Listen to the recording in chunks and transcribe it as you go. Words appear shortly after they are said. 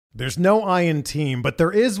There's no I in team, but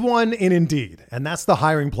there is one in Indeed, and that's the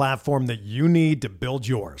hiring platform that you need to build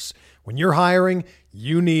yours. When you're hiring,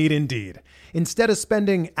 you need Indeed. Instead of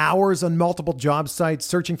spending hours on multiple job sites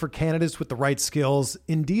searching for candidates with the right skills,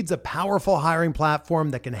 Indeed's a powerful hiring platform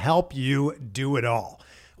that can help you do it all.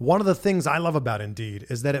 One of the things I love about Indeed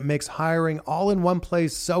is that it makes hiring all in one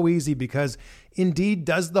place so easy because Indeed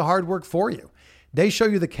does the hard work for you. They show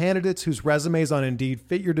you the candidates whose resumes on Indeed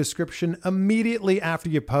fit your description immediately after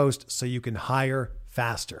you post so you can hire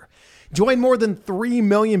faster. Join more than 3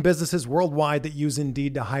 million businesses worldwide that use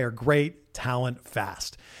Indeed to hire great talent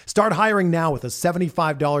fast. Start hiring now with a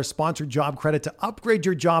 $75 sponsored job credit to upgrade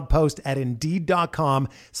your job post at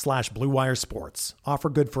Indeed.com/Blue Wire Sports. Offer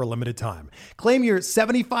good for a limited time. Claim your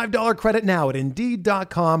 $75 credit now at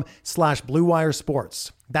Indeed.com/Blue Wire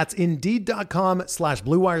Sports. That's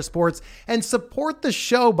Indeed.com/Blue Wire Sports, and support the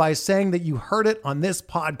show by saying that you heard it on this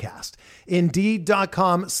podcast.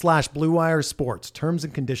 Indeed.com/Blue Wire Sports. Terms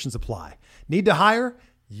and conditions apply. Need to hire?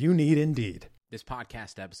 You need Indeed. This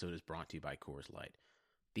podcast episode is brought to you by Coors Light.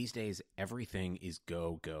 These days, everything is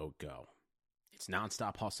go, go, go. It's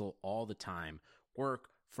nonstop hustle all the time. Work,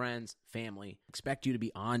 friends, family, expect you to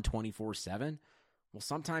be on 24/7. Well,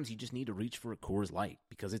 sometimes you just need to reach for a Coors Light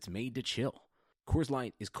because it's made to chill. Coors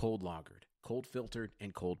Light is cold lagered, cold filtered,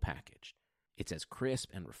 and cold packaged. It's as crisp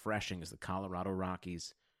and refreshing as the Colorado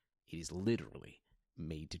Rockies. It is literally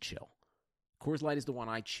made to chill. Coors Light is the one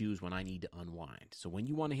I choose when I need to unwind. So when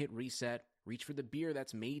you want to hit reset, reach for the beer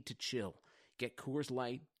that's made to chill. Get Coors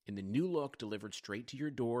Light in the new look delivered straight to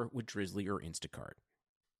your door with Drizzly or Instacart.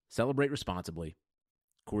 Celebrate responsibly.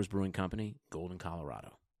 Coors Brewing Company, Golden,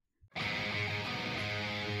 Colorado. Trying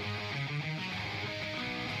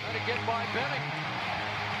to get by Benning.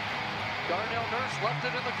 Darnell Nurse left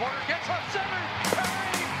it in the corner, gets up center.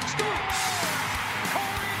 Perry scores!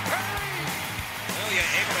 Corey Perry! Ilya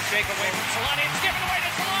able to shake away from Solani. It's given away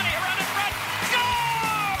to Solani around in front.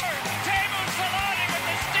 Score! Teemu Solani with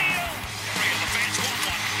the steal. Perry and the fans want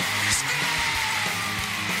one. Score!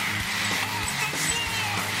 On the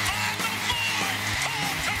floor!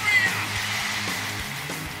 Paul Kariya!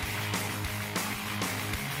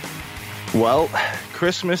 Well,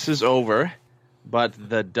 Christmas is over, but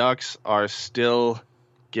the Ducks are still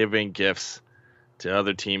giving gifts to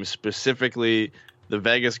other teams, specifically the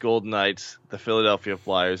Vegas Golden Knights, the Philadelphia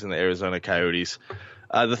Flyers, and the Arizona Coyotes.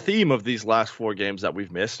 The theme of these last 4 games that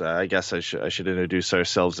we've missed, I guess I should introduce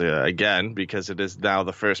ourselves again because it is now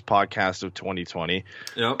the first podcast of 2020.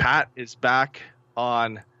 Yep. Pat is back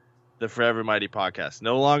on the Forever Mighty podcast.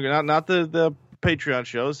 No longer, not the Patreon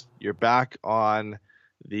shows. You're back on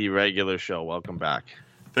the regular show. Welcome back.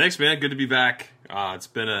 Thanks, man. Good to be back. It's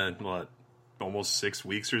been almost 6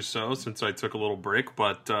 weeks or so since I took a little break,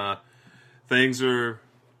 but things are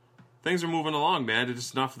moving along, man. It's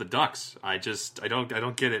just not for the Ducks. I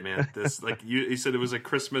don't get it, man. This like you said, it was like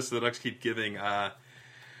Christmas. The Ducks keep giving.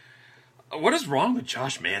 What is wrong with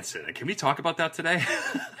Josh Manson? Can we talk about that today?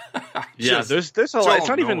 Yeah, there's a lot. It's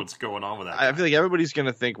not even what's going on with that. I feel like everybody's going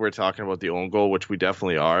to think we're talking about the own goal, which we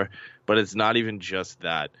definitely are, but it's not even just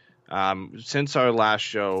that. Since our last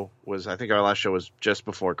show was just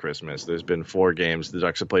before Christmas. There's been 4 games. The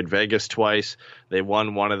Ducks have played Vegas twice. They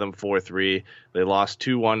won one of them 4-3. They lost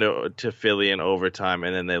 2-1 to Philly in overtime,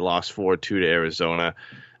 and then they lost 4-2 to Arizona.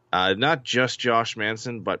 Not just Josh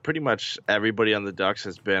Manson, but pretty much everybody on the Ducks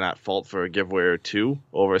has been at fault for a giveaway or two,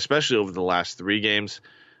 especially over the last 3 games.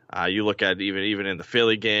 You look at even in the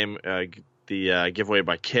Philly game, the giveaway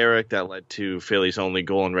by Carrick that led to Philly's only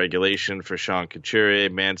goal in regulation for Sean Couturier.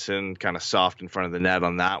 Manson kind of soft in front of the net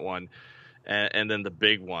on that one. And then the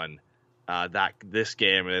big one, this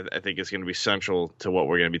game, I think is going to be central to what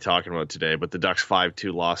we're going to be talking about today. But the Ducks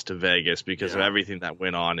 5-2 loss to Vegas because of everything that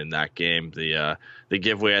went on in that game. The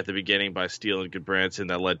giveaway at the beginning by Steele and Goodbranson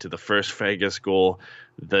that led to the first Vegas goal.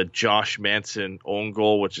 The Josh Manson own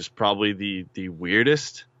goal, which is probably the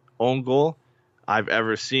weirdest own goal I've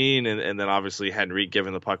ever seen, and then obviously Henry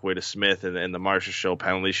giving the puck away to Smith and the Marcia Show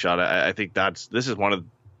penalty shot. I think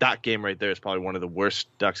that game right there is probably one of the worst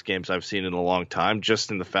Ducks games I've seen in a long time,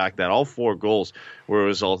 just in the fact that all 4 goals were a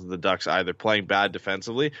result of the Ducks either playing bad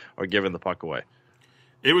defensively or giving the puck away.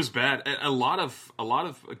 It was bad. A lot of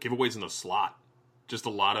giveaways in the slot. Just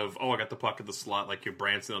a lot of, I got the puck in the slot, like your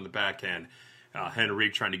Branson on the backhand.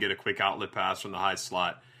 Henrique trying to get a quick outlet pass from the high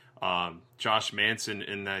slot. Josh Manson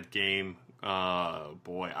in that game,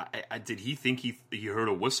 did he think he heard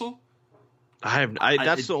a whistle?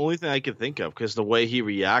 That's the only thing I could think of, because the way he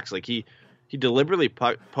reacts, like he deliberately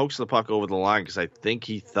pokes the puck over the line, because I think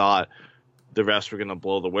he thought the refs were going to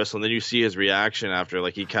blow the whistle. And then you see his reaction after,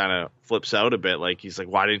 like, he kind of flips out a bit. Like, he's like,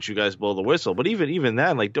 why didn't you guys blow the whistle? But even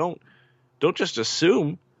then, like, don't just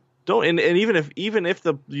assume. Don't, and even if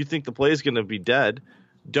you think the play is going to be dead,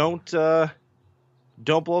 don't blow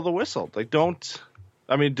the whistle. Like, don't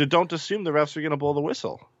assume the refs are going to blow the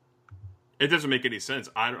whistle. It doesn't make any sense.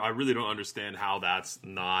 I really don't understand how that's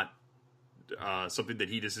not something that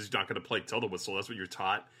he just is not going to play till the whistle. That's what you're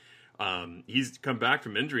taught. He's come back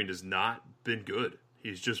from injury and has not been good.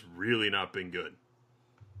 He's just really not been good.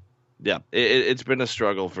 Yeah, it's been a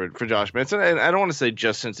struggle for Josh Manson. And I don't want to say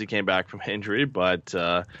just since he came back from injury, but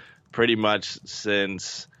pretty much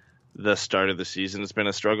since the start of the season, it's been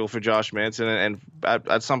a struggle for Josh Manson. And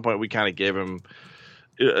at some point, we kind of gave him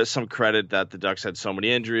some credit that the Ducks had so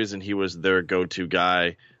many injuries and he was their go-to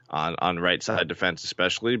guy on right side defense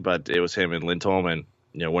especially. But it was him and Lindholm, and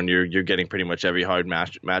when you're getting pretty much every hard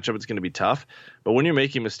matchup, it's going to be tough. But when you're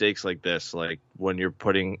making mistakes like this, like when you're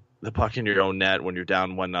putting the puck in your own net, when you're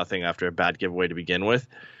down 1-0 after a bad giveaway to begin with,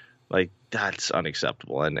 like, that's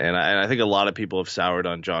unacceptable. And I think a lot of people have soured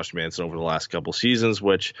on Josh Manson over the last couple seasons,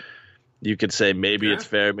 which you could say maybe it's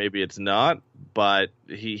fair, maybe it's not. But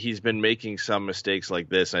he's been making some mistakes like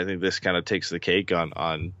this, and I think this kind of takes the cake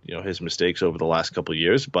on his mistakes over the last couple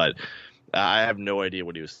years. But I have no idea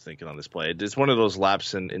what he was thinking on this play. It's one of those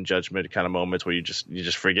lapse in judgment kind of moments where you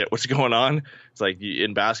just forget what's going on. It's like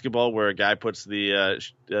in basketball where a guy puts the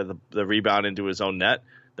rebound into his own net,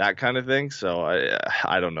 that kind of thing. So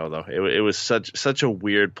I don't know though. It was such a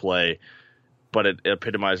weird play, but it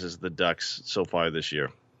epitomizes the Ducks so far this year.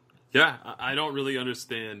 Yeah, I don't really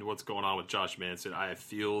understand what's going on with Josh Manson. I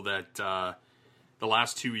feel that the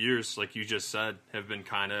last 2 years, like you just said, have been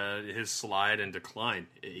kind of his slide and decline.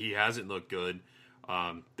 He hasn't looked good.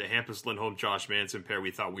 The Hampus Lindholm Josh Manson pair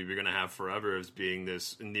we thought we were going to have forever as being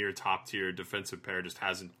this near top tier defensive pair just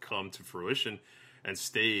hasn't come to fruition and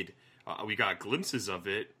stayed. We got glimpses of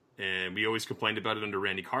it, and we always complained about it under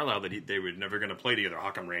Randy Carlyle that they were never going to play together.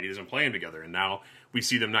 How come Randy doesn't play them together? And now we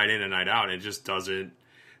see them night in and night out, and it just doesn't.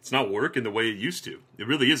 It's not working the way it used to. It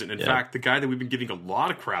really isn't. In fact, the guy that we've been giving a lot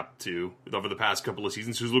of crap to over the past couple of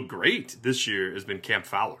seasons, who's looked great this year, has been Cam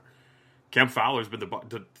Fowler. Cam Fowler has been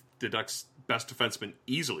the Ducks' best defenseman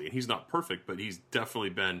easily, and he's not perfect, but he's definitely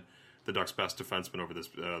been the Ducks' best defenseman over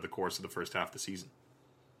the course of the first half of the season.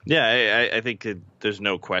 Yeah, I think there's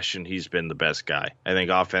no question he's been the best guy. I think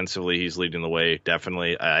offensively he's leading the way,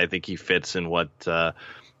 definitely. I think he fits in what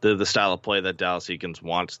the style of play that Dallas Eakins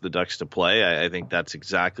wants the Ducks to play. I think that's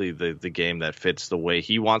exactly the game that fits the way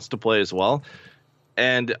he wants to play as well.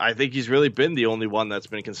 And I think he's really been the only one that's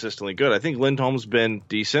been consistently good. I think Lindholm's been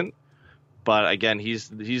decent, but again, he's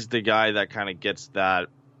the guy that kind of gets that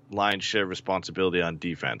lion's share responsibility on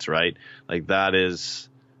defense, right? Like, that is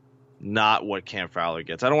not what Cam Fowler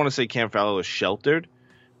gets. I don't want to say Cam Fowler is sheltered,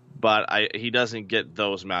 but he doesn't get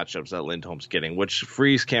those matchups that Lindholm's getting, which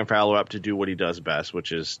frees Cam Fowler up to do what he does best,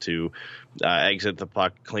 which is to exit the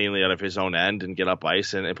puck cleanly out of his own end and get up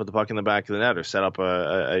ice and put the puck in the back of the net or set up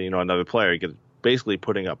another player. Basically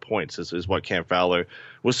putting up points is what Cam Fowler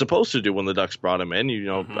was supposed to do when the Ducks brought him in.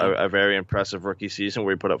 A very impressive rookie season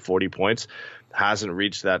where he put up 40 points. Hasn't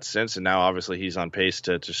reached that since, and now obviously he's on pace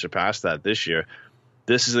to surpass that this year.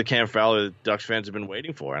 This is the Cam Fowler that Ducks fans have been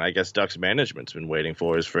waiting for, and I guess Ducks management's been waiting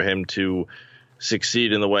for, is for him to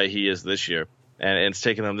succeed in the way he is this year. And it's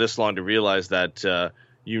taken them this long to realize that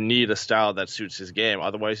you need a style that suits his game.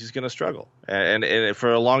 Otherwise, he's going to struggle. And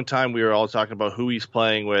for a long time, we were all talking about who he's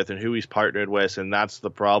playing with and who he's partnered with, and that's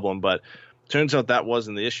the problem. But turns out that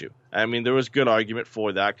wasn't the issue. I mean, there was good argument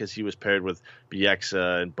for that because he was paired with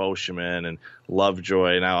Bieksa and Beauchemin and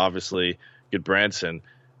Lovejoy, and now obviously Goodbranson.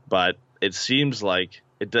 But it seems like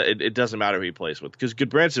it doesn't matter who he plays with, because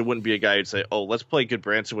Goodbranson wouldn't be a guy who'd say, oh, let's play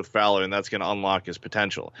Goodbranson with Fowler, and that's going to unlock his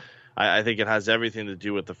potential. I think it has everything to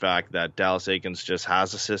do with the fact that Dallas Eakins just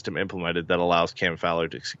has a system implemented that allows Cam Fowler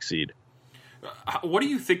to succeed. What do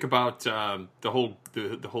you think about the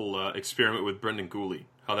whole experiment with Brendan Gooley?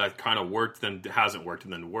 How that kind of worked, then hasn't worked,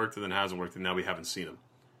 and then worked, and then hasn't worked, and now we haven't seen him.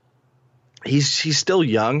 He's still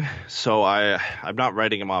young, so I'm not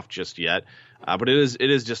writing him off just yet. But it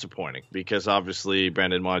is disappointing because obviously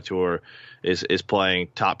Brandon Montour is playing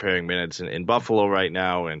top pairing minutes in Buffalo right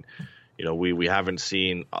now, and we haven't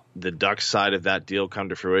seen the Ducks side of that deal come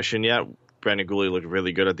to fruition yet. Brandon Gooley looked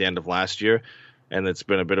really good at the end of last year, and it's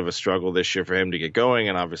been a bit of a struggle this year for him to get going.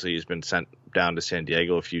 And obviously he's been sent down to San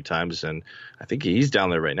Diego a few times, and I think he's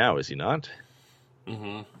down there right now, is he not?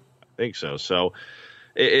 Mm-hmm. I think so. So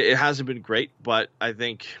it hasn't been great, but I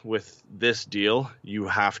think with this deal, you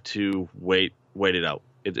have to wait it out.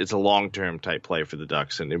 It's a long-term type play for the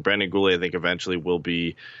Ducks. And Brandon Gooley, I think, eventually will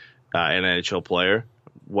be an NHL player.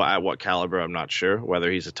 At what caliber, I'm not sure. Whether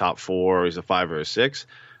he's a top 4 or he's a 5 or a 6.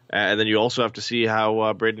 And then you also have to see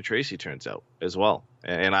how Braden Tracy turns out as well.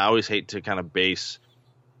 And I always hate to kind of base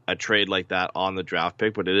a trade like that on the draft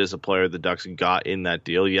pick, but it is a player the Ducks got in that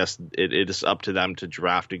deal. Yes, it is up to them to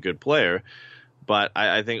draft a good player, but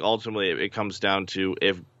I think ultimately it comes down to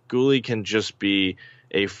if Guhle can just be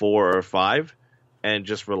a 4 or 5 and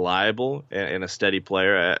just reliable and a steady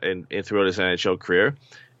player and throughout his NHL career,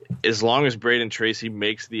 as long as Braden Tracy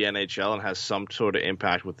makes the NHL and has some sort of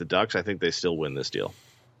impact with the Ducks, I think they still win this deal.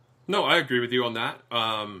 No, I agree with you on that.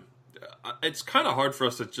 It's kind of hard for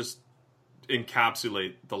us to just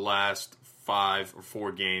encapsulate the last 5 or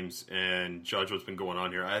 4 games and judge what's been going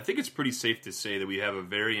on here. I think it's pretty safe to say that we have a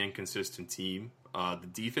very inconsistent team. The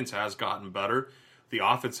defense has gotten better. The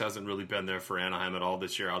offense hasn't really been there for Anaheim at all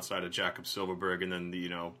this year outside of Jakob Silfverberg, and then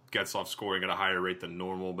Getzlaf scoring at a higher rate than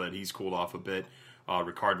normal, but he's cooled off a bit.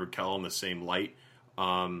 Rickard Rakell in the same light.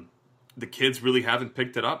 The kids really haven't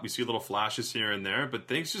picked it up. We see little flashes here and there, but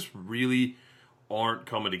things just really aren't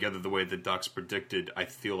coming together the way the Ducks predicted, I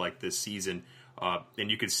feel like, this season.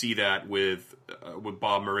 And you could see that with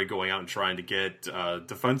Bob Murray going out and trying to get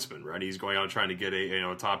defensemen, right? He's going out and trying to get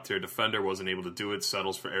a top-tier defender, wasn't able to do it,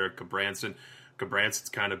 settles for Eric Gudbranson. Gudbranson's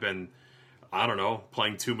kind of been, I don't know,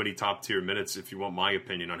 playing too many top-tier minutes, if you want my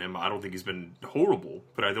opinion on him. I don't think he's been horrible,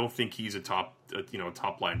 but I don't think he's a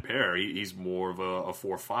top-line pair. He's more of a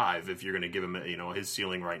 4-5 if you're going to give him, his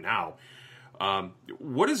ceiling right now.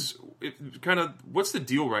 What's the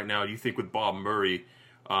deal right now, do you think, with Bob Murray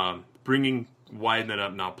bringing Weidman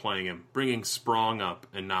up, not playing him, bringing Sprong up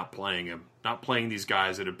and not playing him, not playing these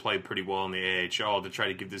guys that had played pretty well in the AHL to try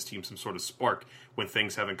to give this team some sort of spark when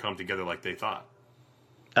things haven't come together like they thought?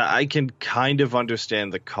 I can kind of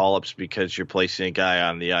understand the call-ups because you're placing a guy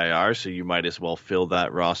on the IR, so you might as well fill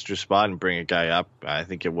that roster spot and bring a guy up. I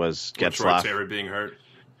think it was Getzlaf. Troy Terry being hurt.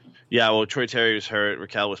 Yeah, well, Troy Terry was hurt.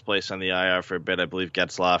 Raquel was placed on the IR for a bit. I believe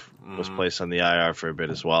Getzlaf was placed on the IR for a bit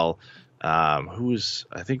as well. I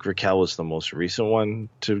think Raquel was the most recent one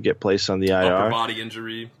to get placed on the IR. Upper body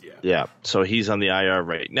injury. Yeah, so he's on the IR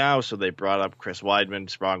right now. So they brought up Chris Weidman.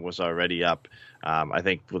 Sprong was already up. I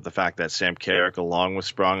think with the fact that Sam Carrick, along with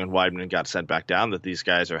Sprong and Weidman, got sent back down, that these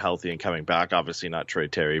guys are healthy and coming back. Obviously not Troy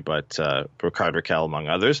Terry, but Rickard Rakell, among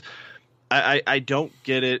others. I don't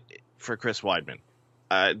get it for Chris Weidman.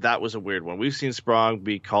 That was a weird one. We've seen Sprong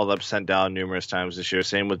be called up, sent down numerous times this year.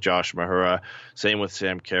 Same with Josh Mahura. Same with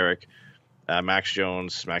Sam Carrick. Max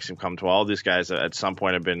Jones, Maxim Comtois, all these guys at some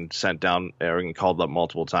point have been sent down and called up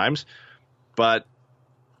multiple times. But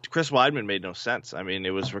Chris Weidman made no sense. I mean, it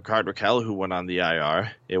was Rickard Rakell who went on the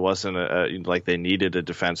IR. It wasn't like they needed a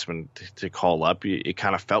defenseman to call up. It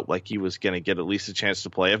kind of felt like he was going to get at least a chance to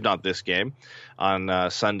play, if not this game,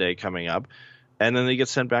 on Sunday coming up. And then they get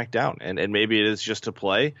sent back down. And maybe it is just to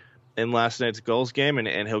play in last night's Gulls game,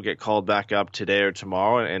 and he'll get called back up today or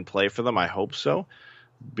tomorrow and play for them. I hope so.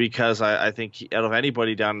 Because I think out of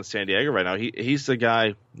anybody down in San Diego right now, he's the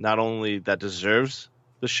guy not only that deserves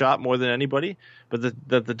the shot more than anybody, but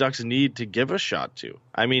that the Ducks need to give a shot to.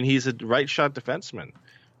 I mean, he's a right shot defenseman.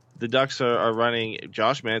 The Ducks are running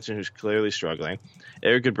Josh Manson, who's clearly struggling.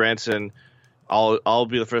 Eric Gudbranson, I'll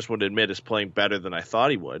be the first one to admit, is playing better than I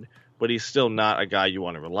thought he would, but he's still not a guy you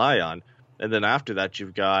want to rely on. And then after that,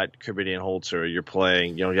 you've got Corbinian Holzer. You're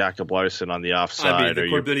playing, Jakob Larsson on the offside. I mean, the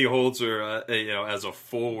Corbinian Holzer, as a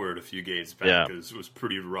forward a few games back, was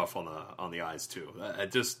pretty rough on the eyes too.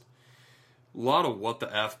 Just a lot of what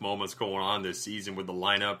the F moments going on this season with the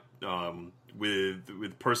lineup,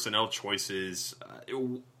 with personnel choices.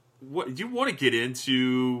 What do you want to get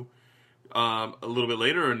into a little bit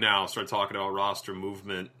later, or now start talking about roster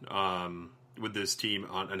movement? With this team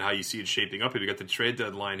and how you see it shaping up. We got the trade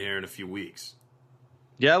deadline here in a few weeks.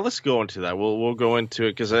 Yeah, let's go into that. We'll go into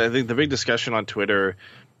it because I think the big discussion on Twitter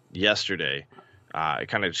yesterday, it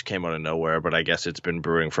kind of just came out of nowhere, but I guess it's been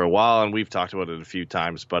brewing for a while, and we've talked about it a few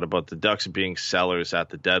times, but about the Ducks being sellers at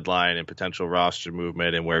the deadline and potential roster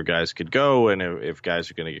movement and where guys could go and if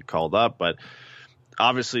guys are going to get called up. But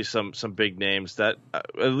obviously some big names that,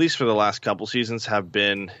 at least for the last couple seasons, have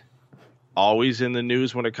been always in the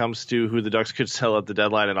news when it comes to who the Ducks could sell at the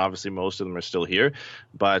deadline, and obviously most of them are still here.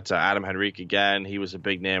 But Adam Henrique, again, he was a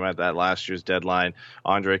big name at that last year's deadline.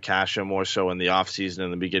 Andre Kasha more so in the offseason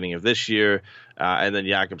in the beginning of this year. And then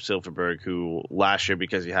Jakob Silfverberg, who last year,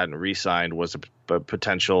 because he hadn't re-signed, was a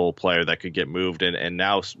potential player that could get moved. And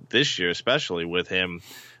now this year, especially with him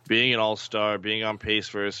being an all-star, being on pace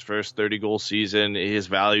for his first 30-goal season, his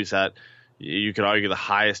value's at, you could argue, the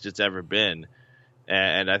highest it's ever been.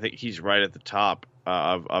 And I think he's right at the top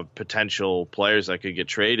of potential players that could get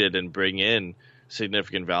traded and bring in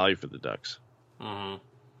significant value for the Ducks. Mm-hmm.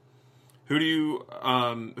 Who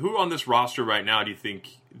on this roster right now do you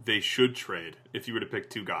think they should trade if you were to pick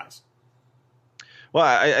two guys? Well,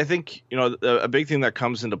 I think, a big thing that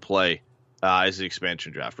comes into play is the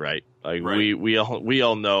expansion draft, right? Like right. we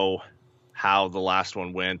all know how the last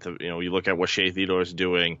one went. You look at what Shea Theodore is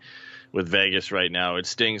doing with Vegas right now. It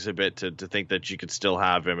stings a bit to think that you could still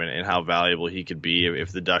have him and how valuable he could be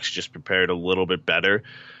if the Ducks just prepared a little bit better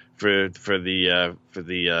for the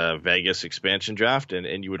Vegas expansion draft,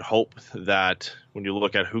 and you would hope that when you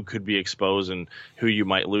look at who could be exposed and who you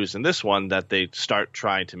might lose in this one, that they start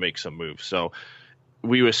trying to make some moves. So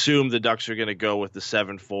we assume the Ducks are going to go with the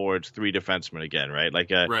 7 forwards, 3 defensemen again, right?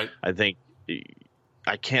 Like, right. I think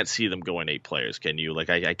I can't see them going 8 players. Can you? Like,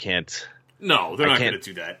 I can't. No, they're not going to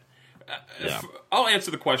do that. Yeah. I'll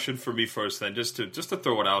answer the question for me first, then, just to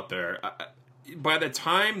throw it out there. By the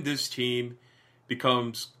time this team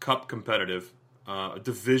becomes cup competitive,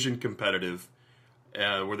 division competitive,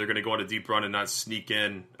 where they're going to go on a deep run and not sneak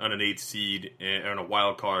in on an 8th seed and on a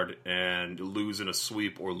wild card and lose in a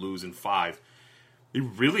sweep or lose in 5. You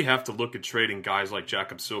really have to look at trading guys like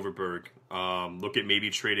Jakob Silfverberg. Look at maybe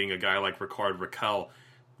trading a guy like Rickard Rakell.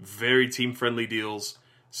 Very team-friendly deals.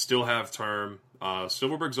 Still have term.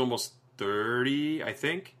 Silfverberg's almost 30, I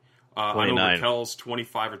think. I know Rakell's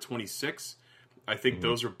 25 or 26. I think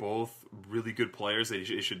those are both really good players that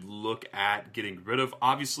you should look at getting rid of.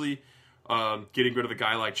 Obviously, getting rid of a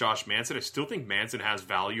guy like Josh Manson. I still think Manson has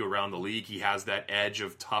value around the league. He has that edge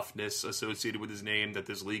of toughness associated with his name that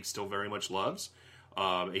this league still very much loves.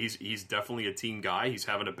 He's definitely a team guy. He's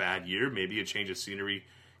having a bad year. Maybe a change of scenery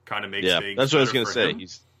kind of makes things. That's what I was going to say. Him.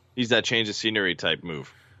 He's that change of scenery type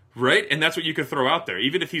move, right? And that's what you could throw out there.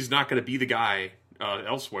 Even if he's not going to be the guy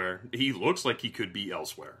elsewhere, he looks like he could be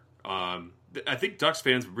elsewhere. I think Ducks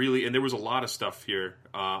fans really, and there was a lot of stuff here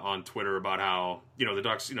on Twitter about how the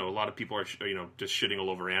Ducks. A lot of people are just shitting all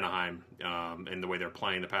over Anaheim and the way they're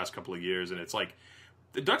playing the past couple of years, and it's like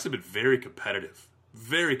the Ducks have been very competitive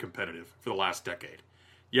for the last decade.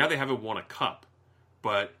 Yeah, they haven't won a cup,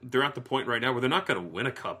 but they're at the point right now where they're not going to win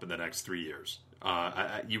a cup in the next 3 years.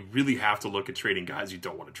 You really have to look at trading guys you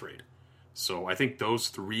don't want to trade. So I think those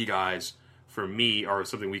 3 guys, for me, are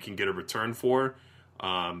something we can get a return for,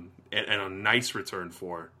 and a nice return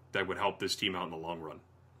for that would help this team out in the long run.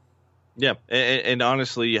 Yeah, and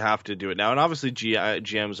honestly, you have to do it now. And obviously,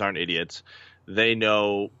 GMs aren't idiots. They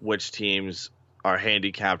know which teams are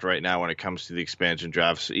handicapped right now when it comes to the expansion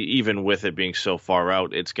drafts. Even with it being so far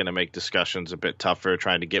out, it's going to make discussions a bit tougher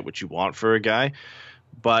trying to get what you want for a guy.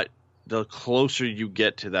 But the closer you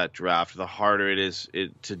get to that draft, the harder it is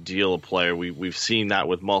to deal a player. We've seen that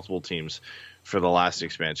with multiple teams for the last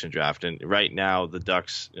expansion draft. And right now, the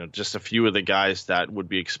Ducks, just a few of the guys that would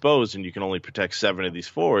be exposed, and you can only protect 7 of these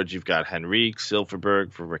forwards. You've got Henrique,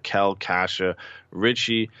 Silfverberg, for Rakell, Kasha,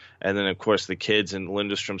 Ritchie, and then, of course, the kids in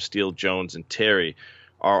Lindstrom, Steele, Jones, and Terry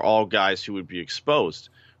are all guys who would be exposed.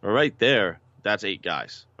 Well, right there, that's 8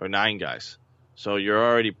 guys or 9 guys. So you're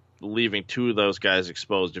already leaving 2 of those guys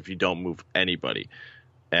exposed if you don't move anybody.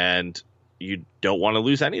 And you don't want to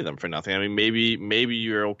lose any of them for nothing. I mean, maybe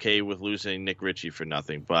you're okay with losing Nick Ritchie for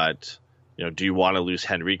nothing, but do you want to lose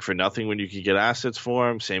Henrique for nothing when you could get assets for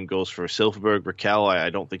him? Same goes for Silfverberg, Rakell. I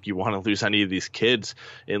don't think you want to lose any of these kids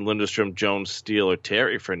in Lindstrom, Jones, Steele, or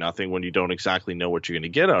Terry for nothing when you don't exactly know what you're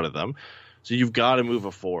going to get out of them. So you've got to move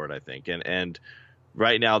it forward, I think. And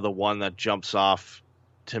right now, the one that jumps off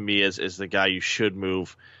to me is the guy you should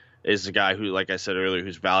move is the guy who, like I said earlier,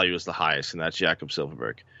 whose value is the highest, and that's Jakob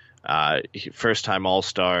Silfverberg. First-time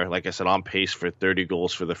All-Star, like I said, on pace for 30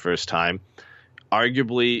 goals for the first time.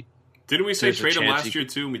 Arguably, didn't we say trade him last year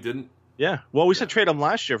too, and we didn't? Yeah. Well, we said trade him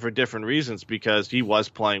last year for different reasons because he was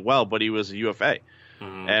playing well, but he was a UFA.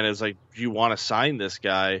 Mm-hmm. And it's like, you want to sign this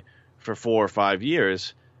guy for 4 or 5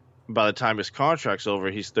 years. By the time his contract's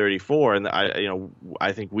over, he's 34, and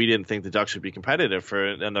I think we didn't think the Ducks would be competitive for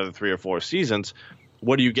another 3 or 4 seasons.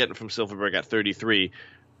 What are you getting from Silfverberg at 33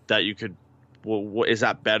 that you could? Well, is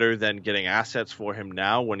that better than getting assets for him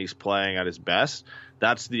now when he's playing at his best?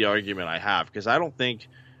 That's the argument I have, because I don't think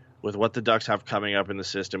with what the Ducks have coming up in the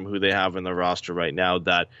system, who they have in the roster right now,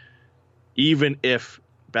 that even if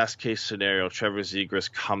best case scenario Trevor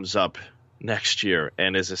Zegras comes up next year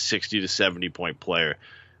and is a 60 to 70 point player,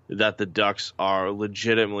 that the Ducks are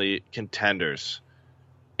legitimately contenders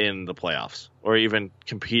in the playoffs or even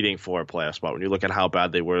competing for a playoff spot. When you look at how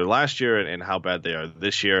bad they were last year and how bad they are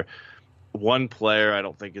this year, one player I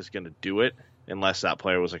don't think is going to do it unless that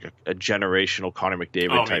player was like a generational Connor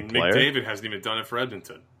McDavid type player. McDavid hasn't even done it for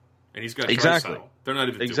Edmonton, and he's got exactly. Draisaitl. They're not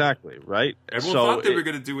even exactly doing it. Right. Everyone thought they were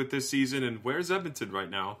going to do it this season, and where's Edmonton right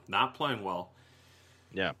now? Not playing well.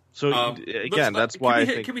 Yeah. So again, that's can why we I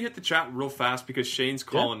hit, think. Can we hit the chat real fast because Shane's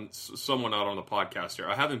calling someone out on the podcast here.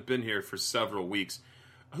 I haven't been here for several weeks.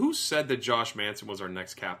 Who said that Josh Manson was our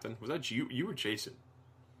next captain? Was that you or Jason?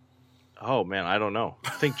 Oh man, I don't know. I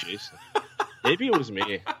think Jason. Maybe it was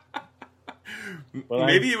me. But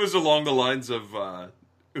Maybe it was along the lines of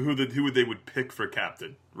who they would pick for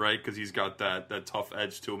captain, right? Because he's got that tough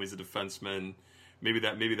edge to him. He's a defenseman. Maybe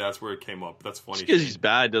that's where it came up. That's funny. Because he's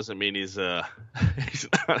bad doesn't mean he's he's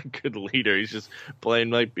not a good leader. He's just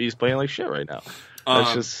playing like shit right now.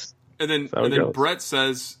 That's just. And then Brett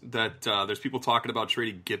says that there's people talking about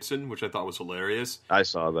trading Gibson, which I thought was hilarious. I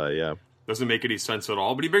saw that. Yeah. Doesn't make any sense at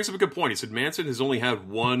all. But he brings up a good point. He said Manson has only had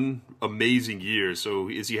one amazing year. So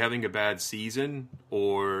is he having a bad season,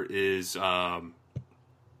 or is it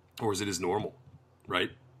his normal,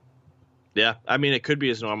 right? Yeah, I mean, it could be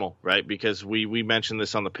his normal, right? Because we mentioned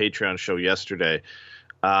this on the Patreon show yesterday,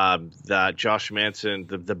 that Josh Manson,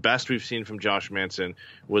 the best we've seen from Josh Manson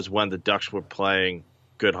was when the Ducks were playing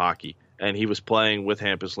good hockey. And he was playing with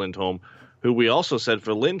Hampus Lindholm, who we also said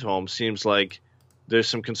for Lindholm seems like there's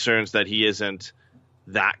some concerns that he isn't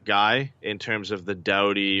that guy in terms of the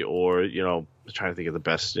Doughty or, I'm trying to think of the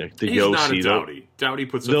best, the He's Yossi. Not a Doughty. Doughty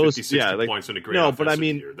puts up 50, 60 points in a great offensive but I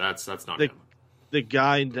mean, year. That's not him. The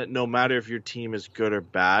guy that no matter if your team is good or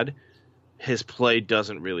bad, his play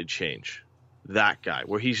doesn't really change. That guy,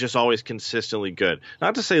 where he's just always consistently good.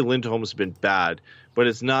 Not to say Lindholm's been bad, but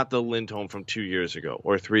it's not the Lindholm from 2 years ago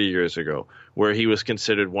or 3 years ago, where he was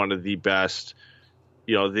considered one of the best,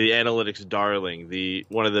 the analytics darling,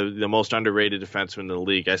 one of the most underrated defensemen in the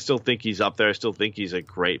league. I still think he's up there. I still think he's a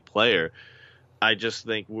great player. I just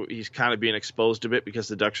think he's kind of being exposed a bit because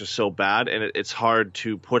the Ducks are so bad, and it's hard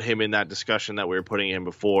to put him in that discussion that we were putting him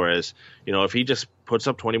before as, if he just puts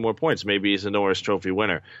up 20 more points, maybe he's a Norris Trophy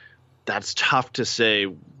winner. That's tough to say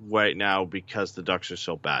right now because the Ducks are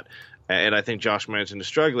so bad. And I think Josh Manson is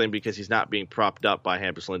struggling because he's not being propped up by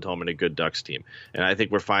Hampus Lindholm and a good Ducks team. And I think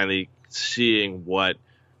we're finally seeing what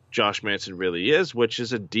Josh Manson really is, which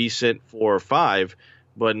is a decent 4 or 5,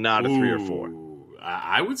 but not a 3 or 4.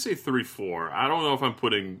 I would say 3-4. I don't know if I'm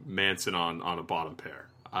putting Manson on a bottom pair.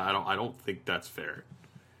 I don't think that's fair.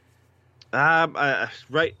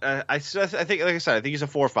 Right. I think, like I said, I think he's a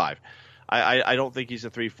 4 or 5. I don't think he's a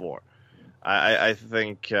 3-4. I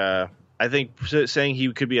think saying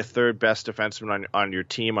he could be a third best defenseman on your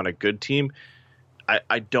team, on a good team,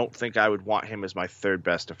 I don't think I would want him as my third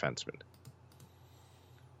best defenseman.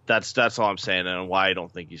 That's all I'm saying, and why I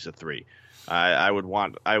don't think he's a 3. I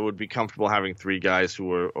would be comfortable having 3 guys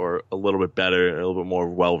who are a little bit better, a little bit more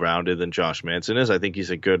well-rounded than Josh Manson is. I think he's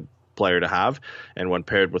a good player to have, and when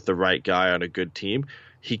paired with the right guy on a good team,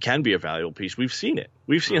 he can be a valuable piece. We've seen it.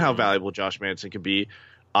 We've seen how valuable Josh Manson could be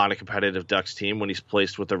on a competitive Ducks team when he's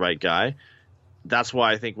placed with the right guy. That's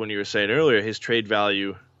why I think when you were saying earlier, his trade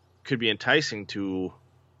value could be enticing to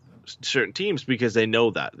certain teams because they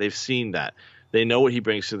know that. They've seen that. They know what he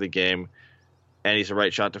brings to the game, and he's a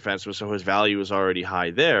right shot defenseman, so his value is already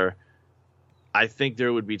high there. I think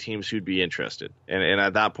there would be teams who'd be interested. And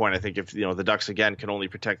at that point, I think if the Ducks, again, can only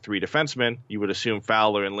protect 3 defensemen, you would assume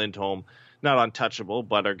Fowler and Lindholm, not untouchable,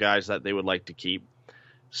 but are guys that they would like to keep.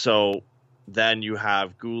 So then you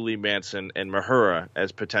have Gooley, Manson, and Mahura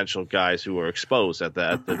as potential guys who are exposed at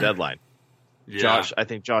the deadline. Yeah. I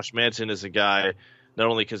think Josh Manson is a guy, not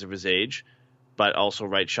only because of his age, but also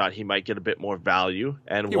right shot, he might get a bit more value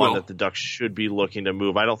and one that the Ducks should be looking to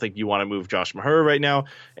move. I don't think you want to move Josh Mahura right now,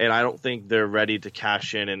 and I don't think they're ready to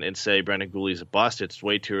cash in and say Brendan Gooley's a bust. It's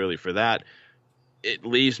way too early for that. It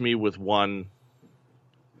leaves me with one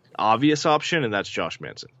obvious option, and that's Josh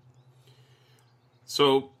Manson.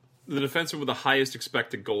 So the defenseman with the highest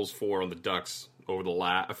expected goals for on the Ducks over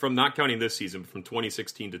the from not counting this season, from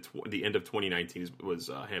 2016 to the end of 2019 was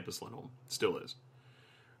Hampus Lindholm. Still is.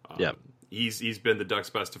 Yeah. He's been the Ducks'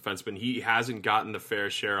 best defenseman. He hasn't gotten the fair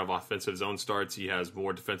share of offensive zone starts. He has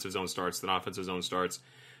more defensive zone starts than offensive zone starts.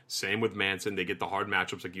 Same with Manson. They get the hard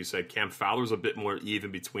matchups, like you said. Cam Fowler's a bit more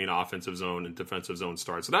even between offensive zone and defensive zone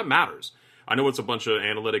starts. So that matters. I know it's a bunch of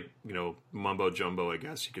analytic, mumbo-jumbo, I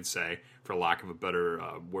guess you could say, for lack of a better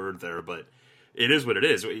word there. But it is what it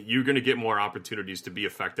is. You're going to get more opportunities to be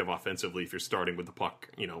effective offensively if you're starting with the puck,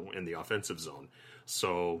 in the offensive zone.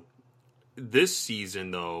 So this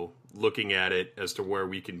season, though, looking at it as to where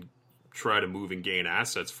we can try to move and gain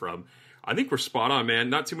assets from, I think we're spot on, man.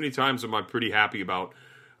 Not too many times am I pretty happy about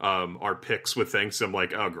our picks with things. I'm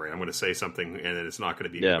like, oh great, I'm going to say something and it's not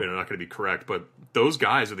going to be not going to be correct. But those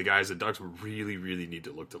guys are the guys that Ducks really, really need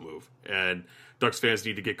to look to move. And Ducks fans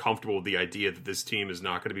need to get comfortable with the idea that this team is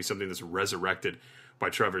not going to be something that's resurrected by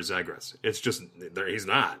Trevor Zegras. It's just he's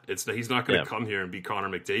not. He's not going to come here and be Connor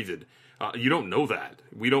McDavid. You don't know that.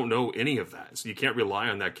 We don't know any of that. So you can't rely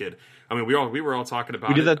on that kid. I mean, we were all talking about.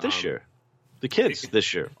 We did that this year. The kids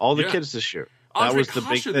this year. All the kids this year. That was the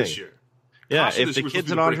big thing. This year. Yeah, if the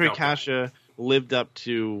kids and Andre Kasha lived up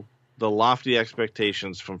to the lofty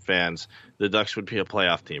expectations from fans, the Ducks would be a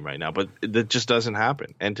playoff team right now. But that just doesn't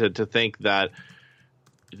happen. And to think that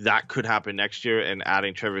could happen next year and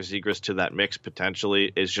adding Trevor Zegras to that mix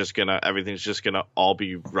potentially is just everything's just gonna all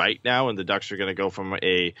be right now, and the Ducks are gonna go from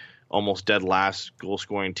a almost dead last goal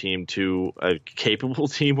scoring team to a capable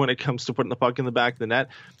team when it comes to putting the puck in the back of the net.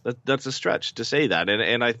 That's a stretch to say that.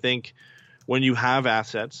 And I think when you have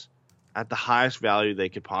assets at the highest value they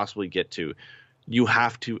could possibly get to, you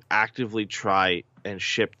have to actively try and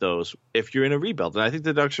ship those if you're in a rebuild. And I think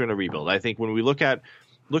the Ducks are in a rebuild. I think when we look at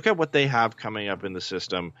what they have coming up in the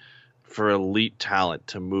system for elite talent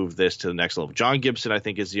to move this to the next level. John Gibson, I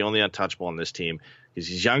think, is the only untouchable on this team because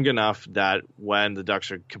he's young enough that when the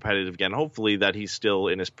Ducks are competitive again, hopefully that he's still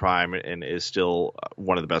in his prime and is still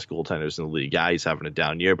one of the best goaltenders in the league. Yeah, he's having a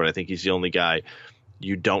down year, but I think he's the only guy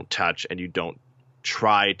you don't touch and you don't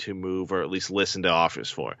try to move or at least listen to offers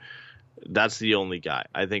for. That's the only guy.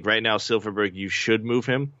 I think right now, Silfverberg, you should move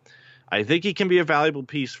him. I think he can be a valuable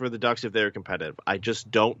piece for the Ducks if they're competitive. I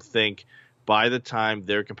just don't think by the time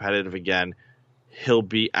they're competitive again, he'll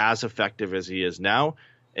be as effective as he is now,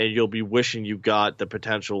 and you'll be wishing you got the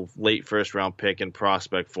potential late first-round pick and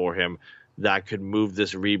prospect for him that could move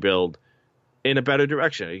this rebuild in a better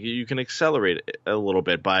direction. You can accelerate it a little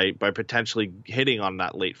bit by potentially hitting on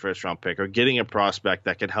that late first-round pick or getting a prospect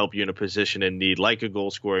that can help you in a position in need, like a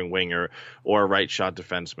goal-scoring winger or a right-shot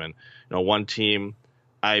defenseman. One team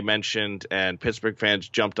I mentioned, and Pittsburgh fans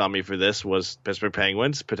jumped on me for this, was Pittsburgh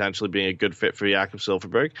Penguins potentially being a good fit for Jakob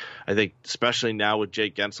Silfverberg. I think especially now with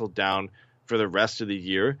Jake Gensel down for the rest of the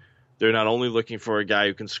year, they're not only looking for a guy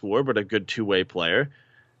who can score, but a good two-way player.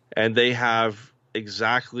 And they have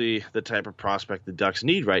exactly the type of prospect the Ducks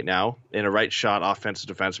need right now in a right-shot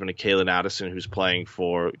offensive defenseman, a Kalen Addison, who's playing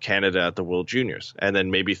for Canada at the World Juniors. And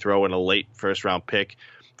then maybe throw in a late first-round pick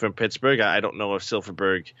from Pittsburgh. I don't know if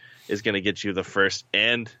Silfverberg is going to get you the first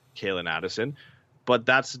and Kalen Addison, but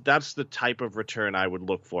that's the type of return I would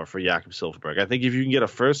look for Jakob Silfverberg. I think if you can get a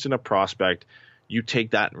first and a prospect, you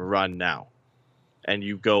take that and run now. And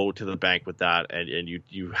you go to the bank with that, and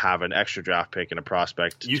you have an extra draft pick and a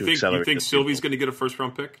prospect to accelerate. You think Sylvie's going to get a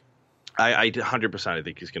first-round pick? I 100% I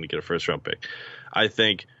think he's going to get a first-round pick. I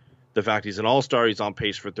think the fact he's an all-star, he's on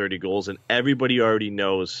pace for 30 goals, and everybody already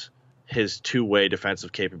knows his two-way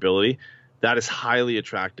defensive capability. That is highly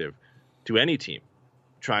attractive to any team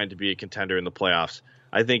trying to be a contender in the playoffs.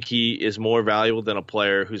 I think he is more valuable than a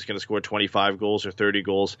player who's going to score 25 goals or 30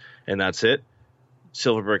 goals, and that's it.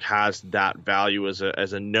 Silfverberg has that value as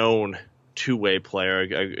a known two-way player,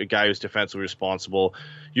 a guy who's defensively responsible.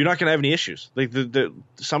 You're not going to have any issues. Like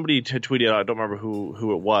somebody tweeted out, I don't remember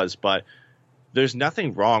who it was, but there's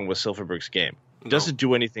nothing wrong with Silfverberg's game. He doesn't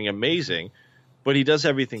do anything amazing, but he does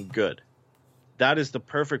everything good. That is the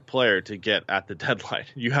perfect player to get at the deadline.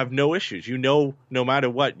 You have no issues. No matter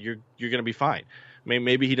what, you're going to be fine. I mean,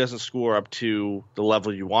 maybe he doesn't score up to the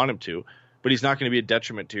level you want him to, but he's not going to be a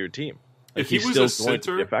detriment to your team. If he was a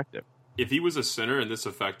center, if he was a center and this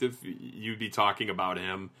effective, you'd be talking about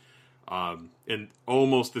him in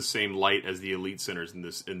almost the same light as the elite centers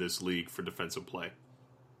in this league for defensive play.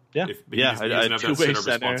 Yeah, he doesn't have that center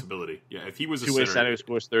responsibility. Yeah, if he was a two-way center who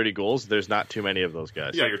scores 30 goals, there's not too many of those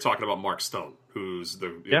guys. Yeah, you're talking about Mark Stone, who's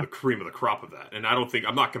the cream of the crop of that. And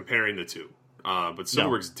I'm not comparing the two, but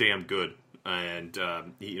Silverberg's damn good, and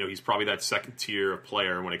he's probably that second tier of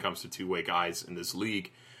player when it comes to two-way guys in this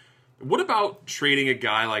league. What about trading a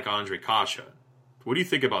guy like Andre Kasha? What do you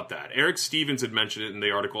think about that? Eric Stevens had mentioned it in the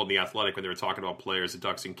article in The Athletic when they were talking about players the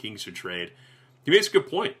Ducks and Kings should trade. He makes a good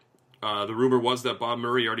point. The rumor was that Bob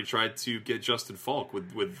Murray already tried to get Justin Falk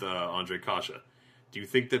with Andre Kasha. Do you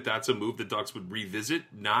think that that's a move the Ducks would revisit?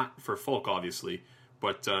 Not for Falk, obviously,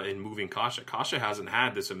 but in moving Kasha. Kasha hasn't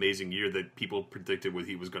had this amazing year that people predicted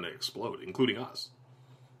he was going to explode, including us.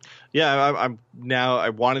 Yeah, I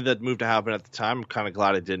wanted that move to happen at the time. I'm kind of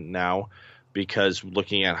glad it didn't now, because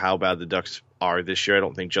looking at how bad the Ducks are this year. I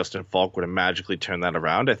don't think Justin Falk would have magically turned that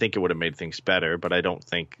around. I think it would have made things better, but I don't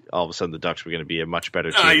think all of a sudden the Ducks were going to be a much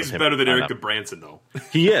better team. He's better than Eric DeBranson, though.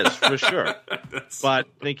 He is, for sure. But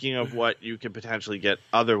thinking of what you could potentially get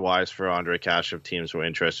otherwise for Andre Cash if teams were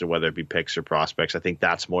interested, whether it be picks or prospects, I think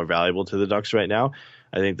that's more valuable to the Ducks right now.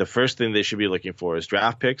 I think the first thing they should be looking for is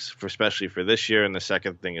draft picks, especially for this year, and the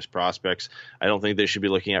second thing is prospects. I don't think they should be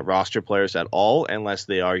looking at roster players at all unless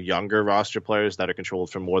they are younger roster players that are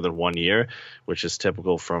controlled for more than 1 year, which is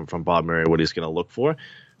typical from Bob Murray, what he's going to look for.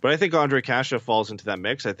 But I think Andre Kasha falls into that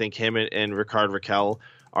mix. I think him and Rickard Rakell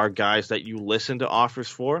are guys that you listen to offers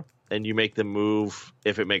for, and you make the move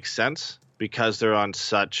if it makes sense because they're on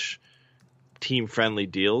such team-friendly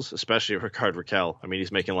deals, especially Rickard Rakell. I mean,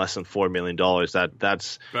 he's making less than $4 million.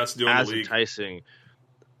 That's best deal in the league. Enticing.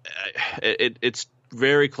 It's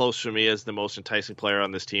very close for me as the most enticing player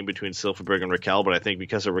on this team between Silfverberg and Rakell, but I think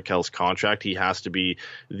because of Rakell's contract, he has to be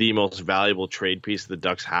the most valuable trade piece the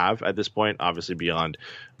Ducks have at this point, obviously beyond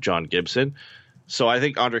John Gibson. So I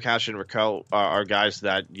think Andre Cash and Rakell are guys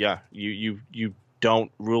that, you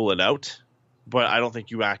don't rule it out, but I don't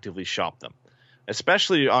think you actively shop them.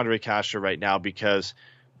 Especially Andre Kasher right now because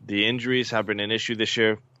the injuries have been an issue this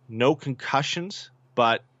year. No concussions,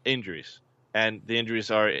 but injuries. And the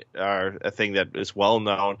injuries are a thing that is well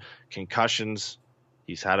known. Concussions,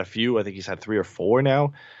 he's had a few. I think he's had 3 or 4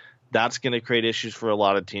 now. That's going to create issues for a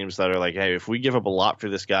lot of teams that are like, hey, if we give up a lot for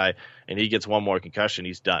this guy and he gets one more concussion,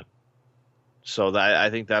 he's done. So I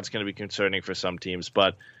think that's going to be concerning for some teams.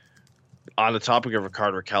 But on the topic of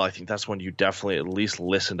Rickard Rakell, I think that's one you definitely at least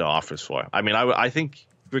listen to offers for. I mean, I think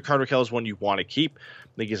Rickard Rakell is one you want to keep.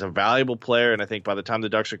 I think he's a valuable player, and I think by the time the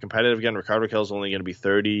Ducks are competitive again, Rickard Rakell is only going to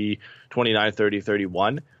be 29, 30,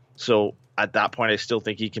 31. So at that point, I still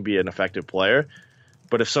think he can be an effective player.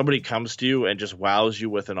 But if somebody comes to you and just wows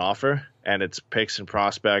you with an offer, and it's picks and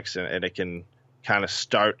prospects, and it can kind of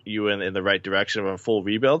start you in the right direction of a full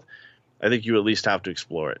rebuild, I think you at least have to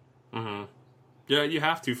explore it. Mm-hmm. Yeah, you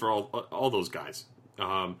have to for all those guys.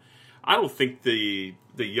 I don't think the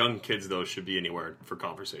young kids, though, should be anywhere for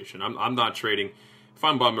conversation. I'm not trading. If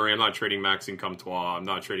I'm Bob Murray, I'm not trading Maxime Comtois. I'm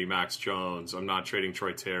not trading Max Jones. I'm not trading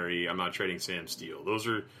Troy Terry. I'm not trading Sam Steele. Those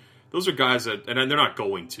are guys that, and they're not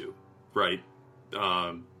going to, right?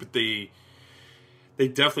 But they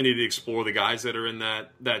definitely need to explore the guys that are in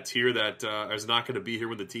that tier that is not going to be here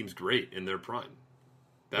when the team's great in their prime.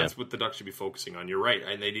 That's what the Ducks should be focusing on. You're right.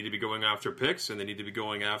 And they need to be going after picks, and they need to be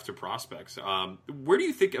going after prospects. Where do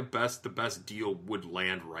you think the best deal would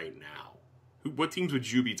land right now? What teams would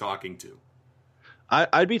you be talking to?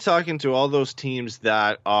 I'd be talking to all those teams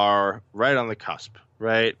that are right on the cusp,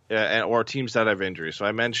 right? Or teams that have injuries. So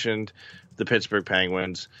I mentioned the Pittsburgh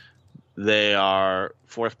Penguins. They are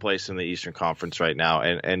 4th place in the Eastern Conference right now.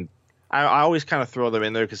 And I always kind of throw them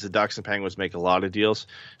in there because the Ducks and Penguins make a lot of deals.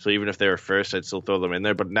 So even if they were first, I'd still throw them in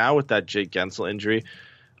there. But now with that Jake Gensel injury,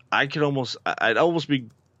 I'd almost be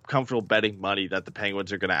comfortable betting money that the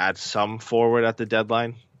Penguins are going to add some forward at the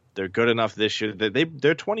deadline. They're good enough this year.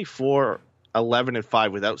 They're 24, 11, and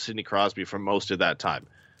 5 without Sidney Crosby for most of that time.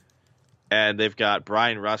 And they've got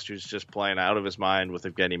Brian Rust, who's just playing out of his mind with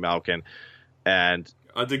Evgeny Malkin. And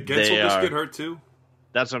did Gensel just get hurt too?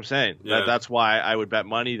 That's what I'm saying. Yeah. That's why I would bet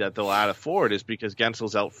money that they'll add a forward is because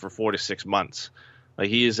Gensel's out for 4 to 6 months. Like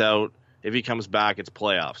he is out. If he comes back, it's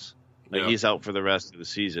playoffs. Like he's out for the rest of the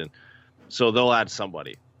season. So they'll add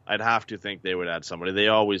somebody. I'd have to think they would add somebody. They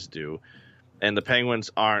always do. And the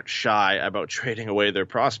Penguins aren't shy about trading away their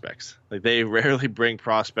prospects. Like they rarely bring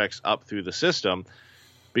prospects up through the system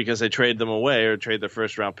because they trade them away or trade their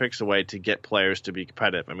first round picks away to get players to be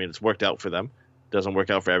competitive. I mean, it's worked out for them. Doesn't work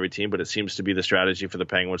out for every team, but it seems to be the strategy for the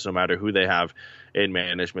Penguins no matter who they have in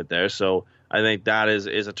management there. So I think that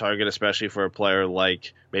is a target, especially for a player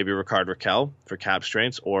like maybe Rickard Rakell for cap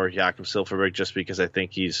strengths or Jakob Silfverberg, just because I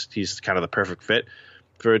think he's kind of the perfect fit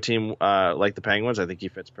for a team like the Penguins. I think he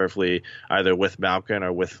fits perfectly either with Malkin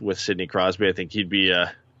or with Sidney Crosby. I think he'd be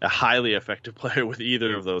a highly effective player with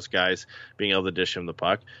either of those guys being able to dish him the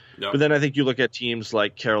puck. Yep. But then I think you look at teams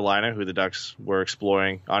like Carolina, who the Ducks were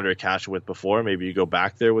exploring Andre Kasha with before. Maybe you go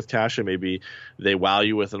back there with Kasha. Maybe they wow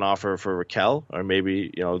you with an offer for Rakell, or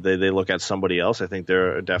maybe they look at somebody else. I think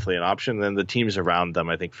they're definitely an option. And then the teams around them,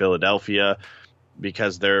 I think Philadelphia,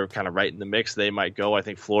 because they're kind of right in the mix, they might go. I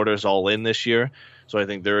think Florida's all in this year, so I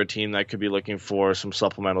think they're a team that could be looking for some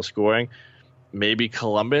supplemental scoring. Maybe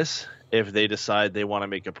Columbus, if they decide they want to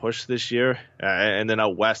make a push this year. And then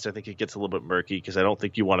out west, I think it gets a little bit murky because I don't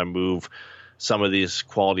think you want to move some of these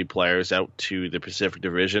quality players out to the Pacific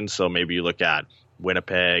Division. So maybe you look at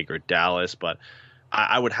Winnipeg or Dallas. But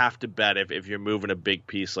I would have to bet if you're moving a big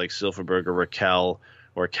piece like Silfverberg or Rakell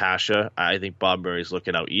or Kasha. I think Bob Murray's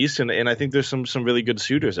looking out east, and I think there's some really good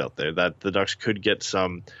suitors out there that the Ducks could get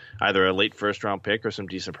some, either a late first-round pick or some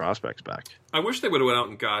decent prospects back. I wish they would have went out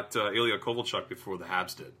and got Ilya Kovalchuk before the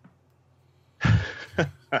Habs did.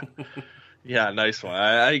 Yeah, nice one.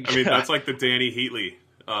 I mean, that's like the Danny Heatley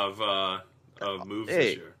of moves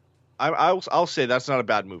this year. I'll say that's not a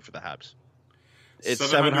bad move for the Habs. It's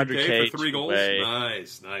 $700K for 3 goals.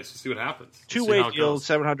 Nice. Let's see what happens. Two-way deal,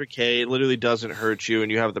 $700K. It literally doesn't hurt you,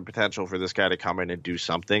 and you have the potential for this guy to come in and do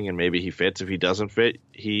something, and maybe he fits. If he doesn't fit,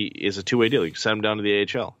 he is a two-way deal. You can send him down to the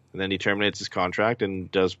AHL, and then he terminates his contract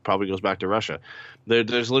and probably goes back to Russia.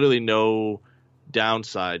 There's literally no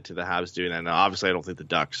downside to the Habs doing that. Now, obviously, I don't think the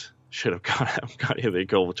Ducks should have got Ilya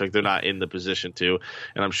Kovalchuk. They're not in the position to,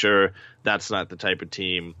 and I'm sure that's not the type of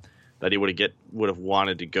team that he would have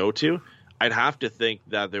wanted to go to. I'd have to think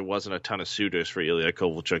that there wasn't a ton of suitors for Ilya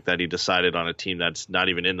Kovalchuk, that he decided on a team that's not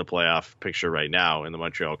even in the playoff picture right now in the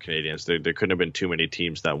Montreal Canadiens. There couldn't have been too many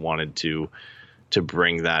teams that wanted to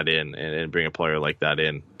bring that in and bring a player like that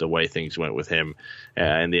in the way things went with him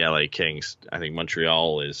and the LA Kings. I think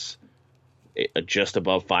Montreal is just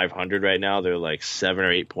above 500 right now. They're like 7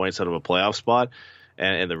 or 8 points out of a playoff spot.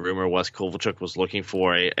 And the rumor was Kovalchuk was looking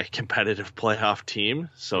for a competitive playoff team,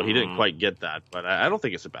 so he didn't quite get that. But I don't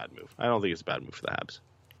think it's a bad move. I don't think it's a bad move for the Habs.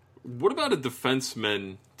 What about a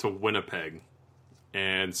defenseman to Winnipeg,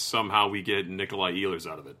 and somehow we get Nikolai Ehlers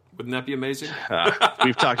out of it? Wouldn't that be amazing?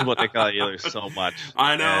 We've talked about Nikolai Ehlers so much.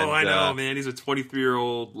 I know, man. He's a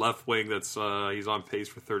 23-year-old left wing that's he's on pace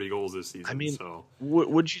for 30 goals this season. I mean, so.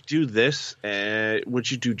 Would you do this? Would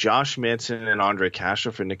you do Josh Manson and Andre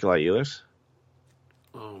Kasha for Nikolai Ehlers?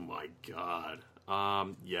 Oh my God!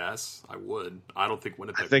 Yes, I would. I don't think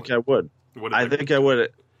Winnipeg. I think I would. I think I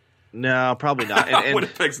would. No, probably not. And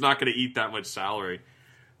Winnipeg's not going to eat that much salary.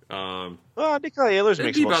 Well, Nikolai Ehlers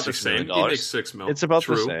makes about $6 million. He makes $6 million. It's about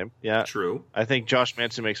the same. Yeah, true. I think Josh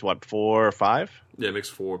Manson makes what, 4 or 5? Yeah, it makes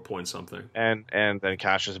 4 point something. And then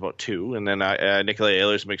Cash is about 2, and then Nikolai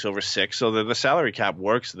Ehlers makes over 6. So the salary cap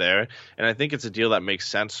works there, and I think it's a deal that makes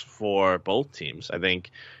sense for both teams. I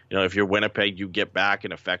think, if you're Winnipeg, you get back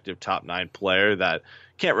an effective top 9 player that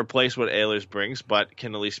can't replace what Ehlers brings, but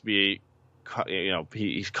can at least be,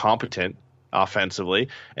 he's competent offensively,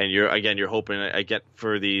 and you're hoping I get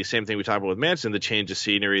for the same thing we talked about with Manson, the change of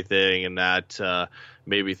scenery thing, and that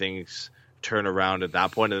maybe things turn around at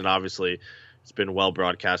that point. And then obviously it's been well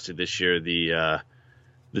broadcasted this year, the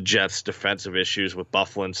Jets' defensive issues with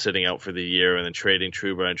Byfuglien sitting out for the year, and then trading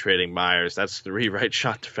Trouba and trading Myers. That's 3 right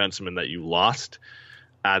shot defensemen that you lost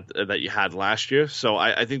that you had last year. So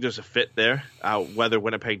I think there's a fit there. Whether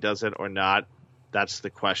Winnipeg does it or not, that's the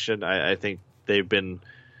question. I think they've been,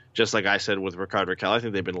 just like I said with Rickard Rakell, I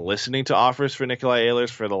think they've been listening to offers for Nikolai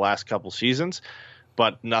Ehlers for the last couple seasons,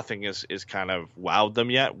 but nothing is kind of wowed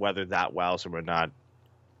them yet. Whether that wows them or not,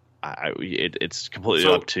 it's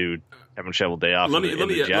completely up to Kevin Cheveldayoff.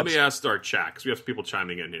 Let me ask our chat, because we have some people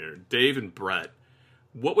chiming in here. Dave and Brett,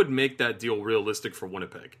 what would make that deal realistic for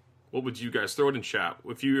Winnipeg? What would you guys, throw it in chat?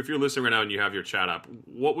 If you're listening right now and you have your chat up,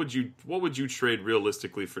 what would you trade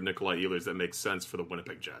realistically for Nikolai Ehlers that makes sense for the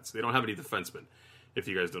Winnipeg Jets? They don't have any defensemen, if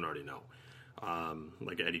you guys don't already know.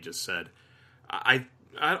 Like Eddie just said, I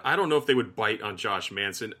don't know if they would bite on Josh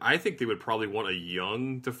Manson. I think they would probably want a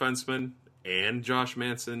young defenseman and Josh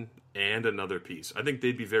Manson and another piece. I think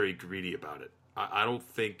they'd be very greedy about it. I don't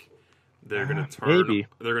think they're going to turn. Maybe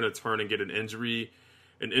they're going to turn and get an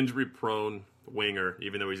injury prone winger,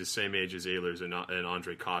 even though he's the same age as Ehlers and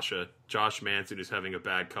Andre Kasha. Josh Manson, who's having a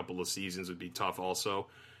bad couple of seasons, would be tough also.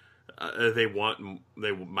 They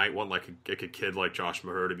might want like a kid like Josh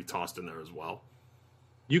Maher to be tossed in there as well.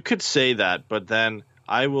 You could say that, but then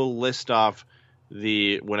I will list off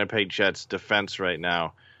the Winnipeg Jets defense right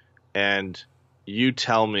now, and you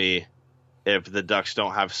tell me if the Ducks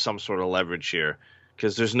don't have some sort of leverage here,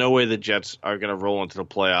 because there's no way the Jets are going to roll into the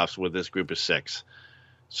playoffs with this group of 6.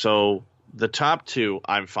 So the top 2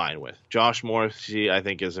 I'm fine with. Josh Morrissey, I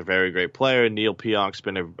think, is a very great player. Neil Pionk's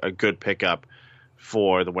been a good pickup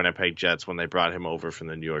for the Winnipeg Jets when they brought him over from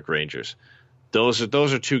the New York Rangers. Those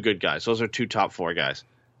are 2 good guys. Those are 2 top 4 guys.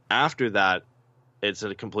 After that, it's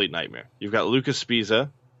a complete nightmare. You've got Lucas Spiza,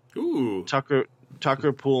 Tucker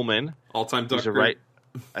Poolman, all-time Duck.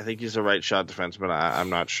 I think he's a right shot defenseman. I'm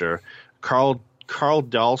not sure. Carl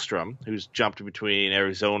Dahlstrom, who's jumped between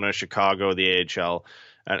Arizona, Chicago, the AHL,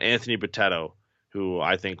 and Anthony Botetto, who